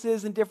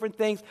conferences and different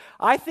things.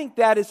 I think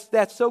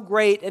that's so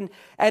great. And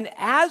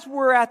as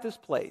we're at this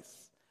place,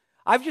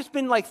 I've just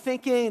been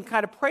thinking and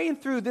kind of praying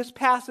through this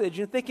passage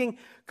and thinking,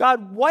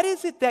 God, what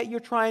is it that you're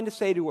trying to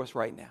say to us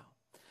right now?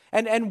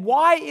 And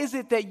why is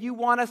it that you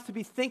want us to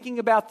be thinking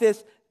about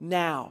this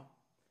now?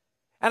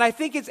 And I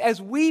think it's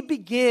as we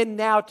begin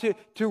now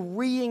to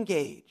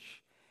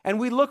re-engage and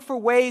we look for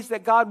ways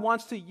that God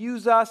wants to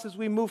use us as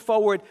we move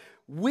forward,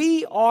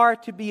 we are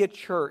to be a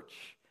church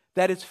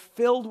that is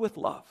filled with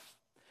love.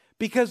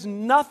 Because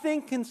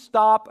nothing can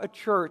stop a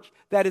church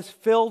that is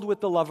filled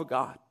with the love of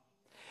God.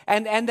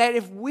 And that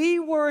if we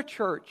were a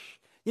church,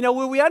 where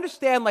we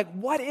understand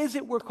what is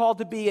it we're called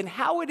to be and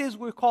how it is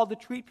we're called to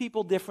treat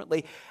people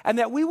differently, and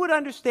that we would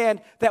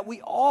understand that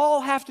we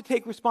all have to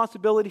take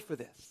responsibility for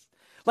this.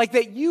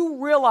 That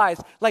you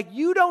realize,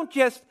 you don't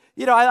just,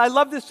 I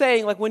love this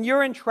saying, when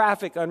you're in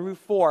traffic on Route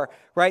 4,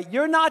 right,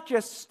 you're not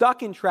just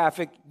stuck in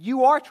traffic,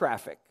 you are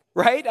traffic.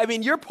 Right? I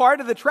mean, you're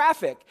part of the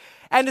traffic.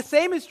 And the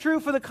same is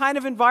true for the kind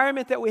of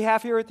environment that we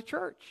have here at the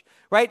church.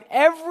 Right?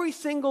 Every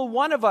single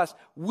one of us,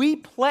 we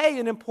play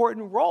an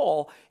important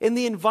role in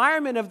the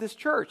environment of this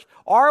church.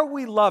 Are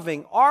we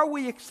loving? Are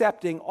we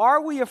accepting? Are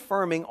we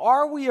affirming?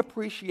 Are we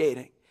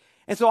appreciating?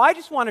 And so I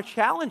just want to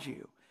challenge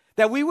you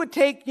that we would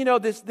take,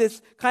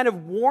 this kind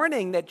of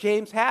warning that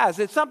James has.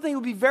 It's something that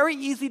would be very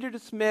easy to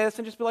dismiss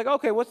and just be like,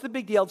 okay, what's the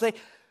big deal? And say,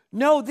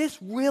 no, this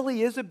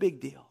really is a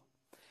big deal.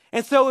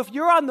 And so if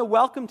you're on the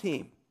welcome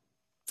team,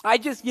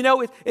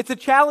 it's a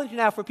challenge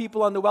now for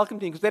people on the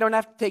welcome team because they don't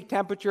have to take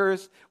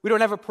temperatures. We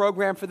don't have a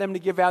program for them to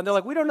give out. And they're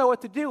like, we don't know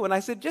what to do. And I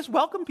said, just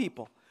welcome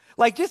people.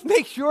 Just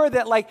make sure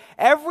that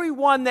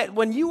everyone that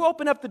when you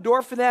open up the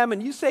door for them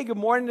and you say good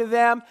morning to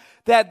them,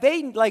 that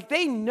they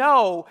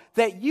know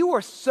that you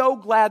are so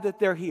glad that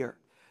they're here,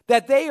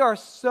 that they are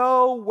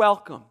so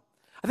welcome.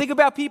 I think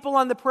about people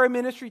on the prayer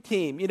ministry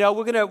team.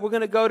 We're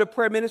gonna go to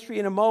prayer ministry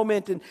in a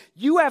moment, and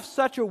you have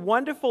such a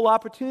wonderful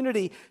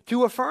opportunity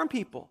to affirm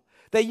people.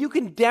 That you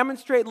can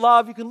demonstrate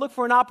love. You can look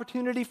for an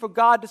opportunity for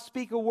God to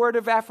speak a word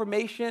of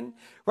affirmation,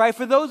 right?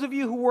 For those of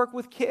you who work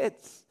with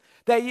kids,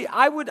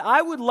 I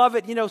would love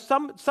it.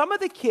 Some of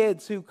the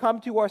kids who come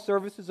to our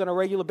services on a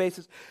regular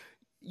basis,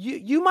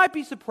 you might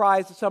be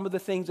surprised at some of the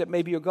things that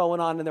maybe are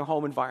going on in their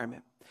home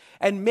environment.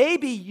 And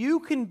maybe you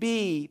can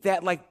be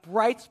that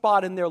bright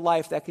spot in their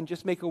life that can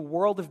just make a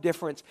world of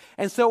difference.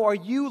 And so are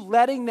you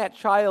letting that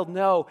child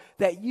know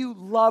that you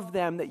love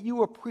them, that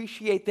you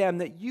appreciate them,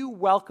 that you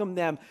welcome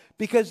them?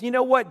 Because you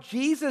know what?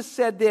 Jesus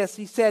said this.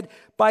 He said,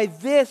 by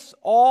this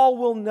all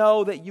will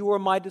know that you are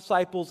my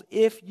disciples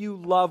if you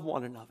love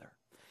one another.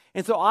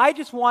 And so I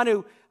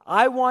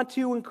want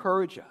to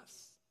encourage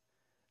us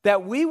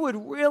that we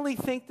would really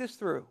think this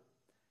through.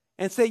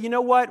 And say, you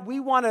know what, we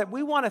want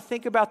to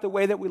think about the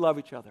way that we love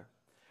each other.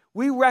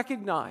 We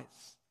recognize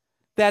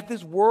that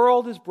this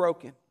world is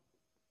broken.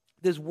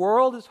 This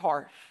world is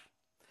harsh.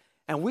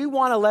 And we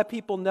want to let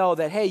people know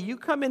that, hey, you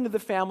come into the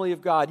family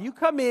of God. You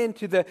come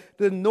into the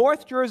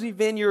North Jersey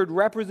Vineyard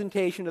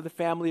representation of the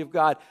family of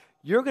God.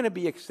 You're going to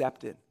be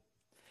accepted.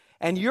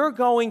 And you're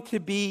going to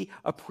be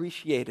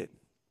appreciated.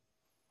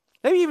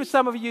 Maybe even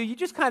some of you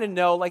just kind of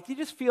know, you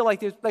just feel like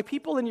there's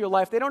people in your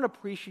life, they don't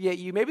appreciate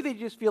you. Maybe they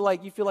just feel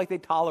like they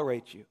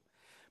tolerate you.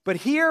 But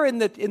here in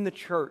the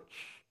church,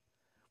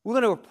 we're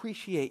going to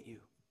appreciate you.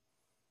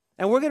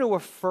 And we're going to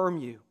affirm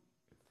you.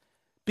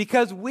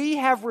 Because we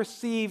have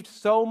received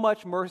so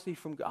much mercy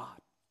from God.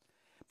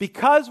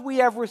 Because we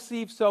have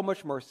received so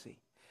much mercy.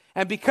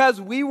 And because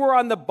we were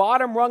on the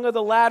bottom rung of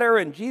the ladder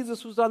and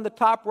Jesus was on the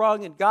top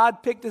rung and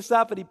God picked us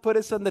up and he put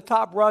us on the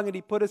top rung and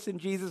he put us in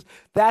Jesus,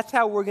 that's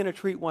how we're going to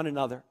treat one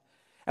another.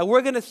 And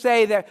we're going to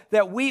say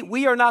that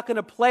we are not going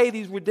to play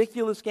these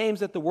ridiculous games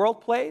that the world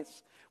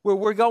plays, where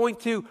we're going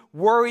to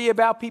worry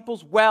about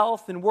people's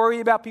wealth and worry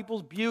about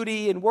people's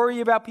beauty and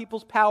worry about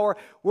people's power.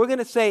 We're going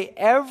to say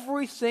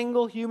every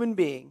single human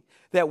being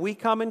that we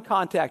come in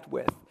contact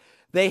with,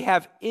 they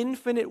have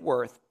infinite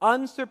worth,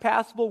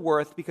 unsurpassable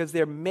worth, because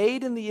they're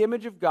made in the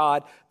image of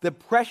God. The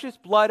precious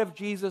blood of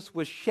Jesus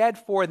was shed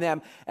for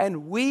them.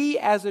 And we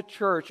as a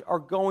church are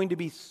going to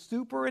be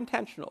super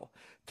intentional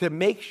to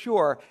make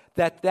sure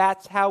that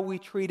that's how we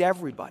treat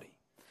everybody.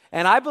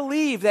 And I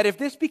believe that if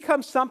this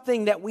becomes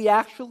something that we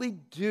actually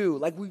do,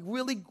 like we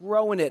really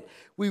grow in it,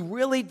 we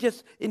really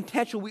just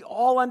intentional, we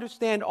all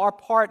understand our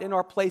part and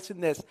our place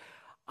in this,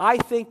 I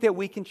think that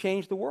we can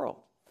change the world.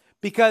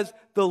 Because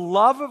the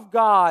love of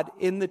God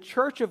in the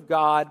church of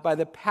God by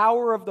the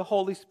power of the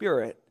Holy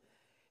Spirit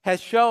has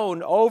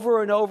shown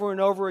over and over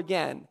and over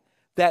again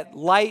that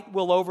light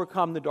will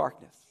overcome the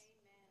darkness.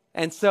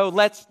 And so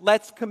let's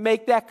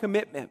make that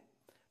commitment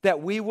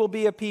that we will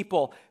be a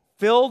people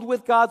filled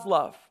with God's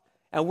love,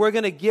 and we're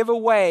going to give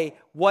away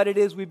what it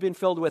is we've been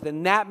filled with.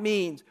 And that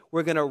means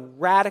we're going to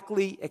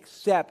radically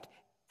accept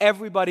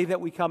everybody that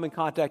we come in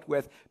contact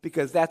with,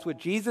 because that's what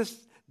Jesus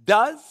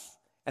does,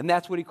 and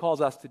that's what he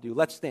calls us to do.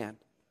 Let's stand.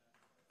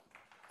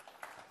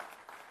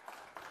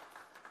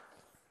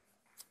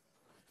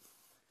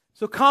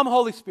 So come,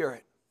 Holy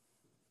Spirit.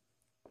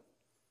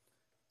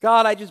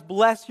 God, I just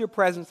bless your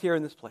presence here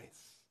in this place.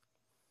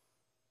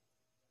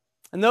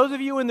 And those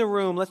of you in the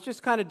room, let's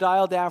just kind of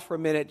dial down for a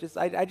minute.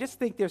 I just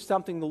think there's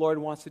something the Lord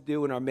wants to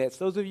do in our midst.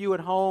 Those of you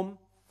at home,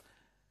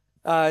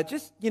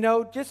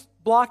 just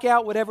block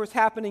out whatever's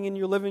happening in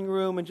your living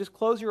room and just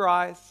close your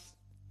eyes.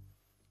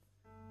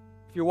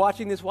 If you're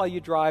watching this while you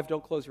drive,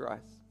 don't close your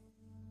eyes.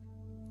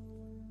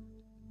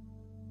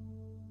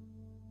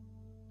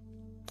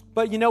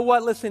 But you know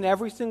what? Listen,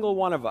 every single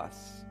one of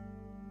us,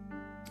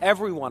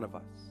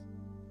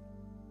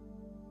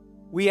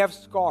 we have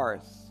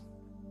scars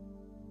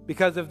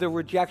because of the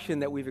rejection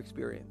that we've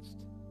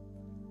experienced.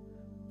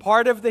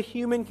 Part of the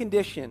human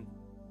condition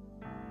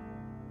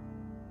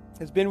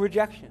has been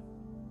rejection.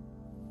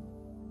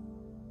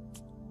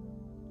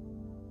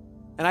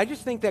 And I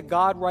just think that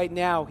God right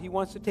now, he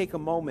wants to take a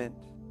moment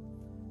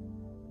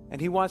and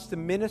he wants to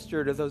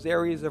minister to those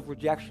areas of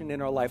rejection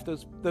in our life,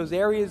 those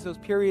areas, those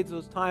periods,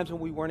 those times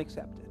when we weren't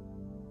accepted.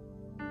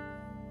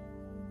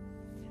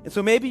 And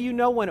so maybe you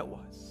know when it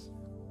was.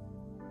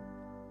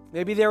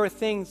 Maybe there were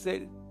things,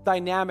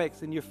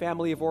 dynamics in your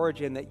family of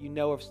origin that you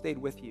know have stayed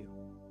with you,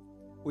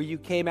 where you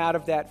came out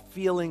of that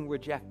feeling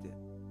rejected.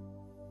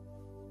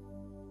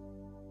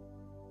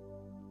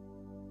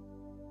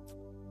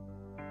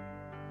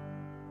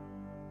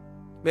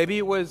 Maybe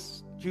it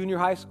was junior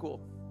high school.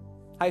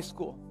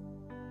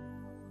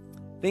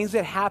 Things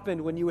that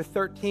happened when you were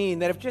 13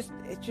 that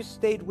it just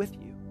stayed with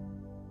you.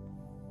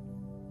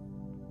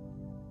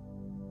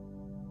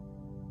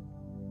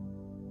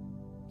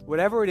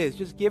 Whatever it is,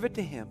 just give it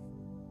to him.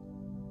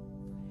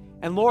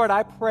 And Lord,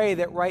 I pray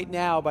that right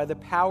now, by the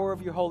power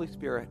of your Holy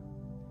Spirit,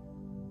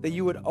 that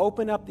you would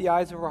open up the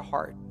eyes of our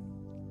heart,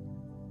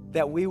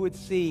 that we would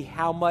see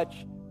how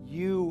much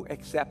you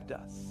accept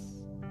us,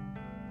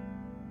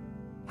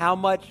 how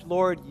much,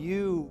 Lord,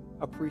 you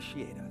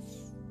appreciate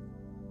us,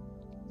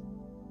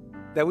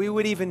 that we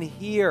would even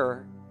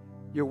hear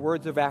your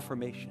words of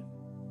affirmation.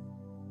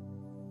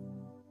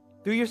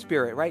 Through your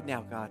Spirit right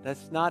now, God.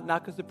 That's not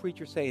because the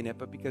preacher's saying it,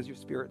 but because your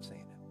Spirit's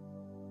saying it.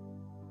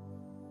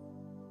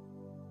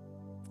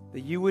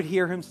 That you would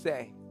hear him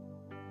say,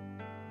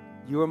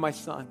 you are my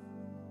son.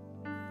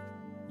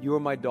 You are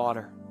my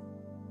daughter.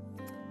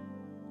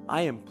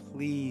 I am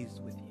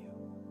pleased with you.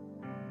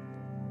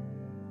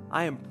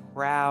 I am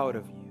proud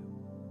of you.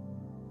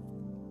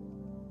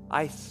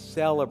 I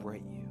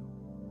celebrate you.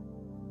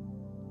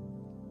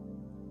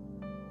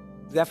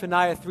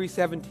 Zephaniah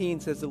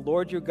 3:17 says, the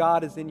Lord your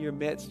God is in your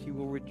midst. He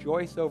will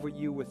rejoice over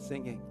you with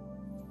singing.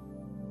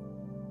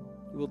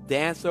 He will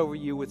dance over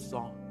you with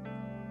song.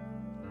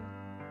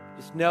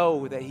 Just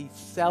know that he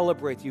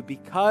celebrates you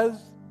because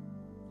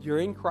you're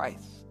in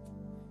Christ.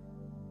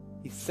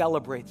 He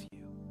celebrates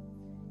you.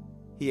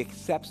 He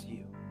accepts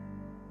you.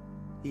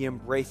 He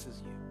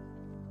embraces you.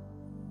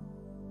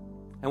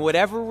 And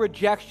whatever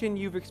rejection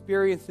you've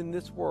experienced in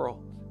this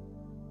world,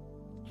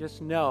 just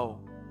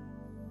know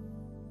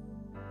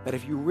that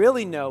if you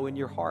really know in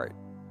your heart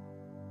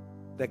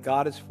that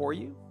God is for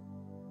you,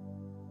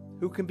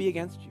 who can be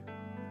against you?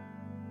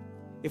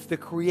 If the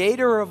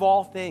creator of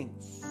all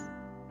things,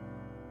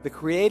 the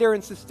creator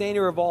and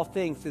sustainer of all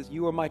things says,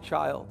 you are my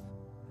child,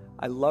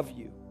 I love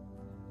you,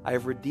 I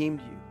have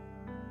redeemed you,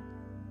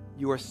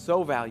 you are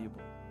so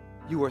valuable,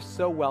 you are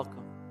so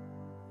welcome.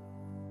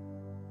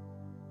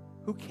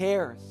 Who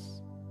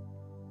cares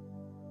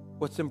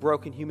what some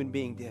broken human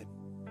being did?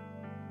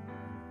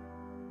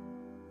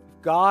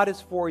 If God is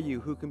for you,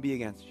 who can be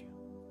against you?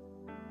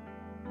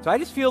 So I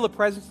just feel the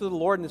presence of the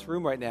Lord in this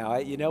room right now.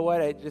 You know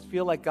what? I just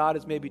feel like God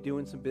is maybe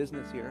doing some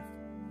business here.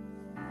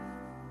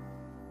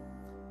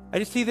 I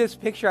just see this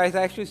picture. I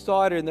actually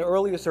saw it in the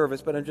earlier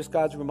service, but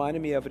God's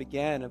reminding me of it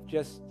again, of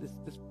just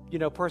this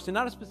person,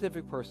 not a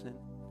specific person,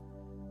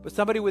 but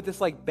somebody with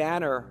this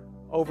banner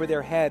over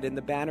their head, and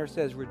the banner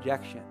says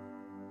rejection.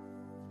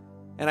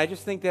 And I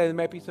just think that there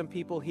might be some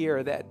people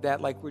here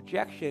that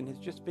rejection has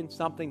just been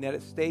something that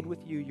has stayed with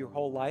you your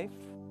whole life.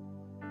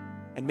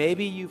 And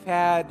maybe you've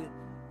had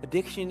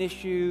addiction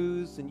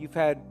issues, and you've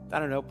had,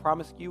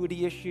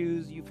 promiscuity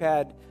issues, you've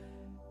had,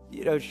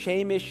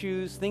 shame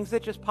issues, things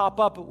that just pop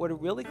up. But what it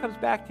really comes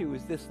back to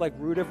is this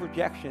root of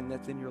rejection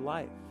that's in your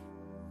life.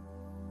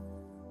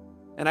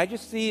 And I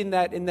just see in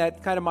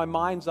that kind of my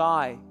mind's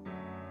eye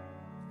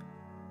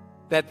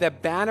that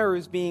that banner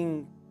is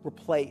being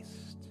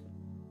replaced.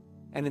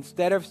 And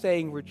instead of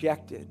saying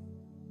rejected,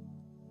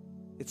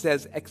 it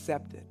says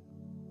accepted.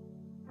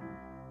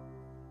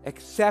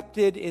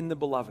 Accepted in the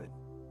beloved.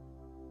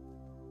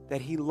 That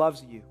he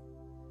loves you.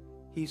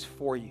 He's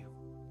for you.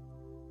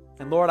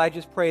 And Lord, I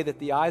just pray that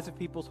the eyes of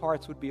people's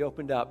hearts would be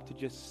opened up to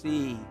just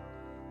see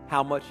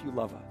how much you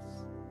love us.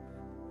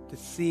 To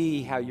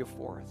see how you're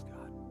for us, God.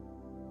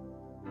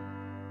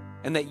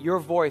 And that your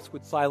voice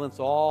would silence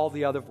all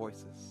the other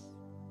voices.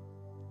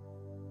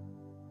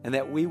 And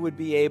that we would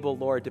be able,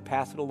 Lord, to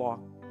pass it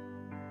along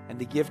and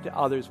to give to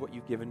others what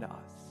you've given to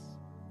us.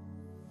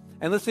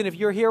 And listen, if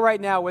you're here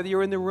right now, whether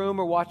you're in the room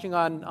or watching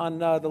on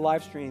the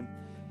live stream,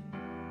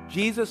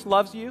 Jesus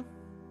loves you.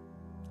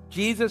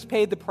 Jesus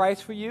paid the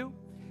price for you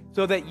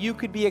so that you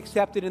could be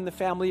accepted in the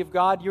family of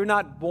God. You're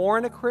not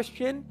born a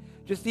Christian.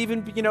 Just even,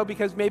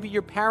 because maybe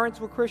your parents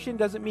were Christian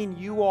doesn't mean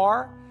you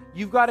are.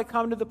 You've got to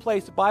come to the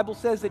place. The Bible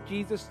says that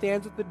Jesus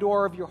stands at the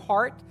door of your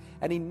heart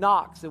and he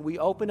knocks and we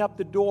open up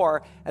the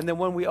door, and then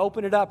when we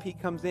open it up, he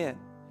comes in.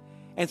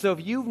 And so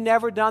if you've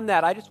never done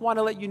that, I just want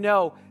to let you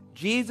know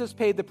Jesus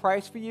paid the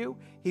price for you.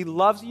 He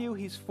loves you.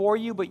 He's for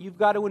you, but you've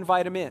got to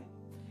invite him in.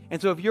 And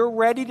so if you're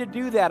ready to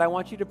do that, I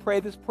want you to pray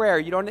this prayer.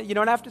 You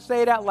don't have to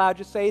say it out loud.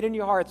 Just say it in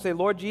your heart. Say,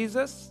 Lord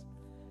Jesus,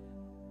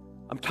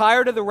 I'm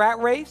tired of the rat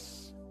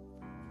race.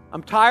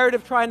 I'm tired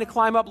of trying to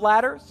climb up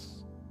ladders.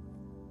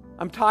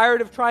 I'm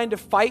tired of trying to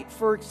fight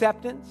for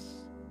acceptance.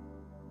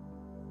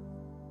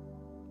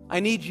 I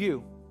need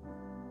you.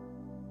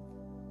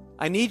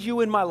 I need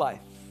you in my life.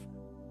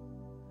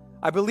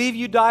 I believe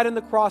you died on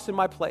the cross in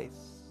my place.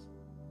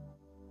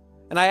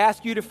 And I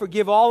ask you to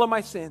forgive all of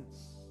my sins.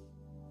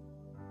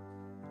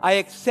 I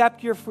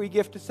accept your free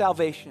gift of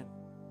salvation.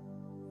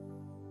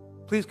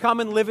 Please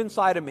come and live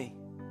inside of me.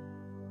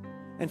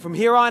 And from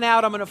here on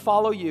out, I'm going to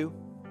follow you.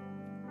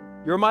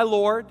 You're my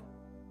Lord.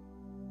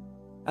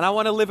 And I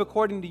want to live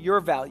according to your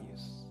values,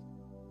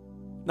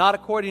 not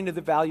according to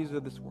the values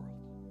of this world.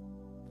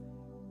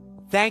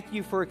 Thank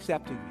you for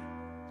accepting me.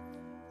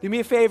 Do me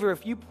a favor,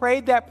 if you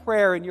prayed that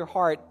prayer in your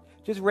heart,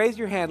 just raise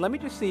your hand. Let me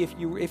just see if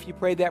you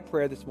prayed that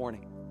prayer this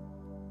morning.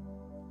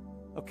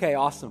 Okay,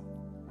 awesome.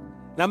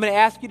 And I'm going to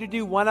ask you to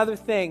do one other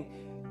thing.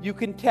 You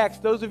can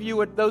text, those of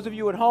you at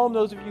home,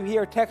 those of you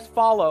here, text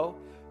FOLLOW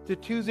to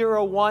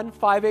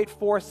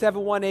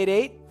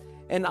 201-584-7188.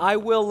 And I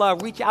will I'm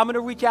going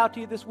to reach out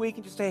to you this week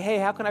and just say, hey,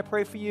 how can I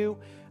pray for you?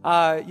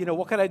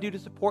 What can I do to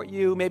support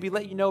you? Maybe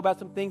let you know about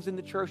some things in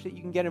the church that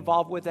you can get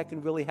involved with that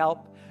can really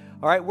help.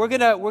 All right, we're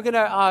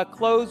gonna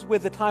close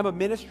with a time of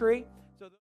ministry.